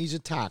 he's a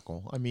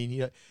tackle. I mean,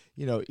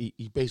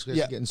 he basically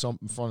has to get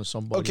in front of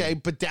somebody. Okay,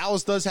 but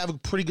Dallas does have a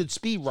pretty good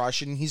speed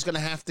rush, and he's going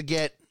to have to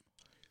get.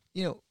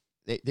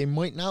 They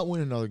might not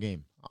win another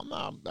game.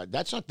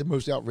 That's not the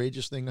most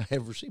outrageous thing I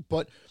ever see.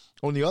 But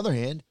on the other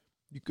hand,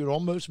 you could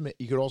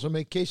also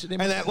make case that they.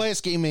 And that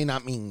last game may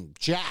not mean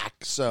jack.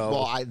 So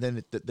well,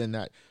 then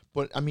that.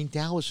 But I mean,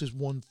 Dallas has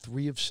won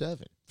 3 of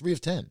 7, 3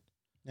 of 10.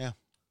 Yeah.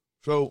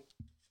 So,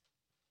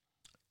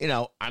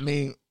 I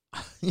mean,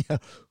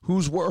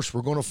 who's worse?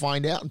 We're going to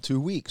find out in 2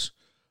 weeks.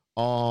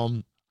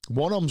 One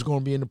of them's going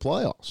to be in the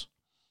playoffs.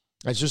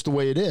 That's just the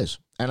way it is.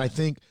 And I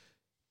think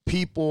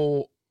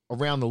people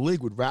around the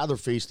league would rather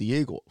face the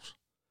Eagles.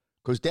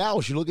 Because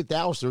Dallas, you look at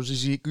Dallas, there's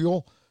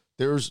Ezekiel,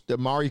 there's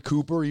Amari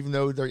Cooper, even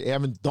though they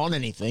haven't done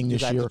anything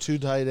this year. You got the 2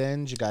 tight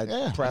ends, you got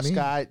Prescott.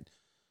 I mean,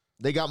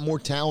 they got more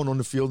talent on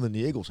the field than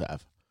the Eagles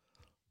have.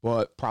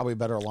 But probably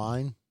better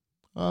line.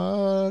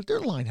 Their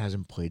line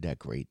hasn't played that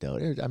great,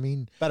 though. I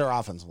mean, better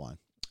offensive line.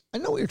 I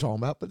know what you're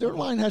talking about, but their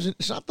line hasn't.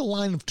 It's not the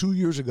line of 2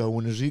 years ago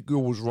when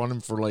Ezekiel was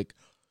running for like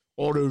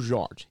all those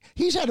yards.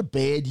 He's had a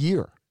bad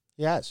year.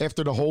 Yes.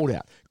 After the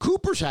holdout.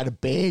 Cooper's had a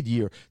bad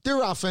year.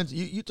 Their offense,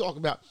 you talk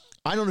about,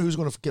 I don't know who's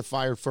going to get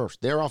fired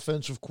first, their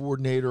offensive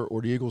coordinator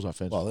or the Eagles'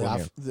 offensive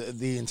coordinator.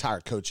 The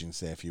entire coaching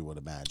staff, you would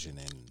imagine,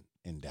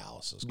 in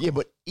Dallas. Yeah,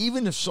 but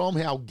even if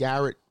somehow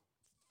Garrett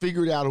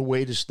figured out a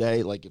way to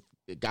stay, like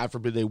if God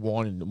forbid they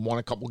won and won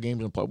a couple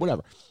games and play,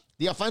 whatever,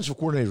 the offensive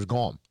coordinator's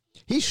gone.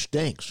 He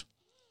stinks.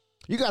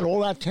 You got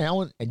all that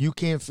talent and you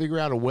can't figure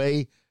out a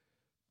way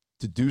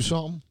to do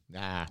something?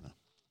 Nah.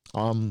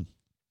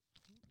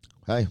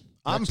 Hey,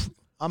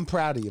 I'm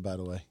proud of you, by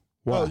the way.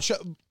 Wow.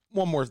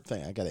 One more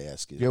thing I got to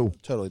ask you. Yo.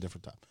 Totally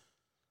different time.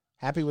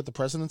 Happy with the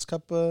President's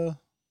Cup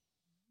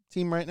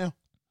team right now?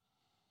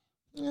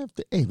 Yeah,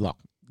 hey, look,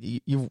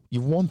 you've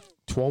won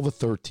 12 or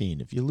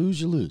 13. If you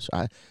lose, you lose.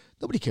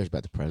 Nobody cares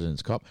about the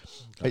President's Cup.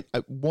 Okay.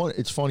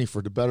 It's funny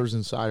for the Bettors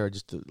Insider.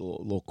 Just a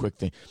little quick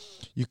thing.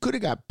 You could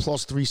have got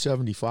plus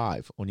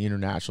 375 on the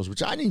internationals,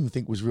 which I didn't even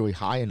think was really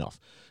high enough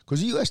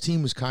because the U.S.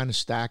 team was kind of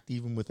stacked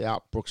even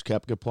without Brooks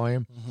Koepka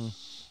playing. Mm-hmm.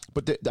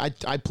 But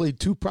I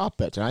played 2 prop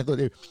bets, and I thought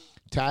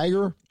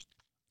Tiger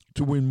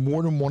to win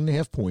more than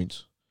 1.5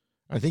 points.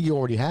 I think he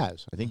already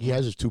has. I think he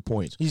has his 2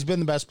 points. He's been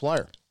the best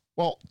player.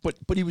 Well,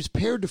 but he was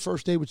paired the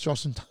first day with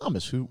Justin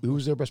Thomas, who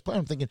was their best player.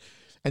 I'm thinking,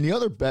 and the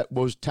other bet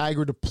was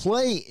Tiger to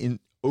play in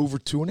over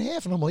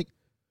 2.5. And I'm like,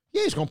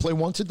 yeah, he's going to play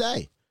once a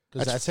day.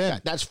 Because that's him.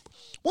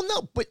 Well,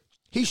 no, but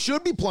he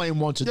should be playing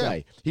once a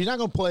day. He's not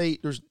going to play.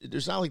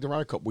 There's not like the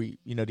Ryder Cup where,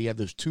 they have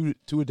those two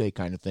a day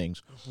kind of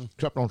things,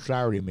 except on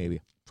Saturday maybe.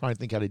 I'm trying to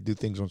think how they do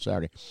things on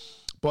Saturday.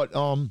 But,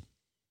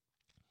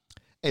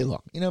 hey,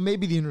 look,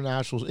 maybe the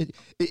internationals,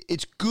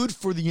 it's good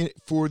for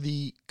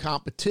the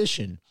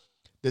competition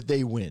that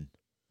they win.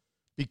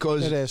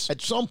 Because it is.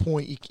 At some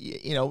point,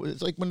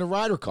 it's like when the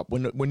Ryder Cup,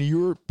 when the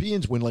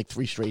Europeans win like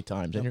 3 straight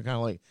times, and you're kind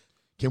of like,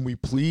 can we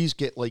please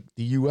get like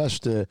the U.S.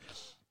 to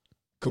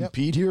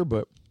compete here?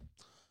 But,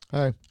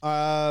 hey.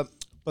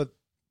 But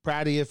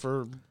proud of you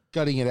for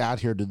gutting it out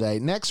here today.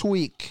 Next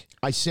week.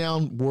 I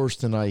sound worse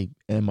than I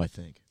am, I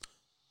think.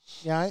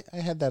 Yeah, I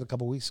had that a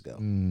couple weeks ago.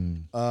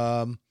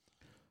 All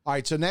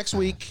right, so next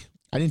week.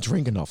 I didn't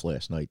drink enough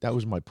last night. That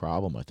was my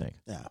problem, I think.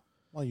 Yeah.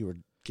 Well, you were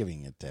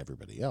giving it to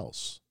everybody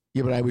else.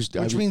 Yeah, but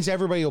Which means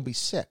everybody will be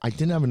sick. I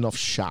didn't have enough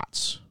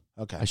shots.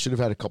 Okay. I should have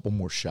had a couple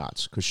more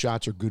shots because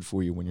shots are good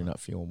for you when you're not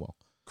feeling well.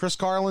 Chris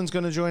Carlin's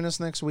going to join us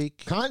next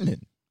week.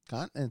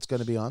 Continent's going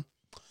to be on.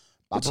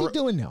 What's he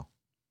doing now?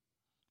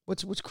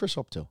 What's Chris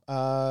up to?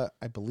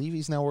 I believe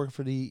he's now working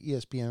for the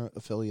ESPN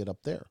affiliate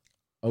up there.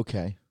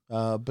 Okay.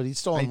 But he's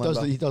still on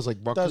He does like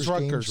Rutgers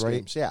games, right?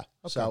 Games, yeah. Okay.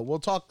 So we'll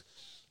talk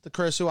to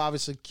Chris, who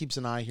obviously keeps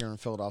an eye here in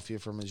Philadelphia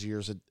from his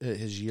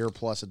year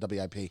plus at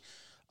WIP.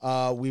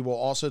 We will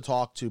also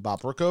talk to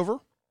Bob Brookover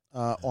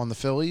on the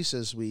Phillies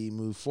as we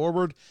move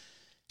forward.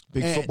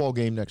 Big football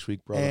game next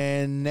week, brother.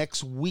 And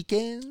next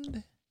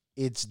weekend,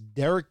 it's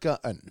Derek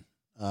Gutton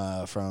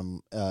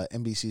from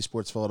NBC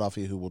Sports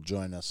Philadelphia who will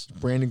join us.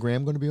 Brandon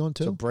Graham going to be on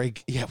too?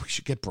 Yeah, we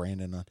should get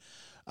Brandon on.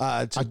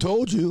 I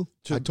told you.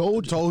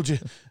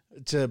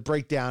 To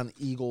break down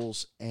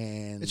Eagles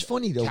and it's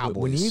funny, though, Cowboys.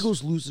 when the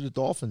Eagles lose to the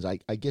Dolphins, I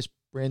guess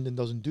Brandon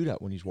doesn't do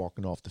that when he's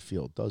walking off the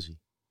field, does he?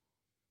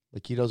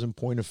 Like, he doesn't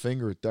point a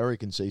finger at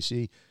Derek and say,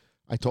 see,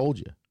 I told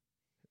you.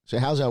 So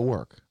how's that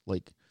work?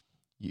 Like,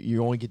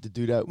 you only get to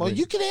do that. Well,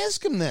 you can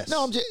ask him this.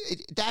 No,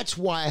 that's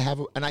why I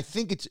have and I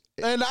think it's.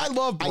 And I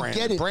love Brandon. I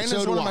get it.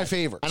 Brandon's one of my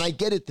favorites. And I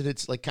get it that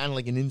it's like kind of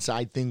like an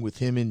inside thing with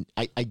him, and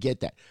I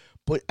get that.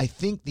 But I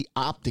think the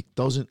optic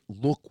doesn't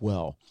look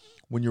well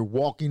when you're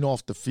walking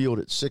off the field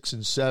at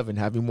 6-7,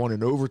 having won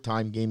an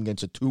overtime game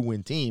against a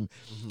 2-win team,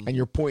 and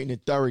you're pointing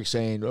at Derek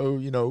saying, "Oh,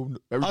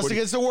 everybody, us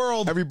against the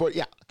world."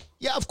 Everybody,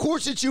 yeah, of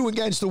course it's you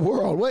against the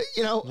world. What,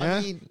 Yeah.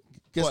 I mean,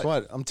 guess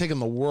what? I'm taking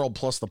the world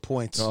plus the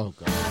points. Oh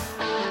God!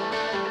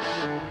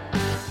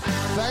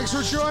 Thanks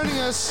for joining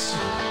us.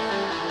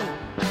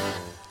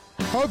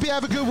 Hope you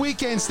have a good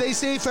weekend. Stay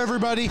safe,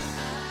 everybody.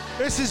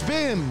 This has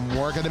been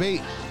Working the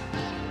Beat.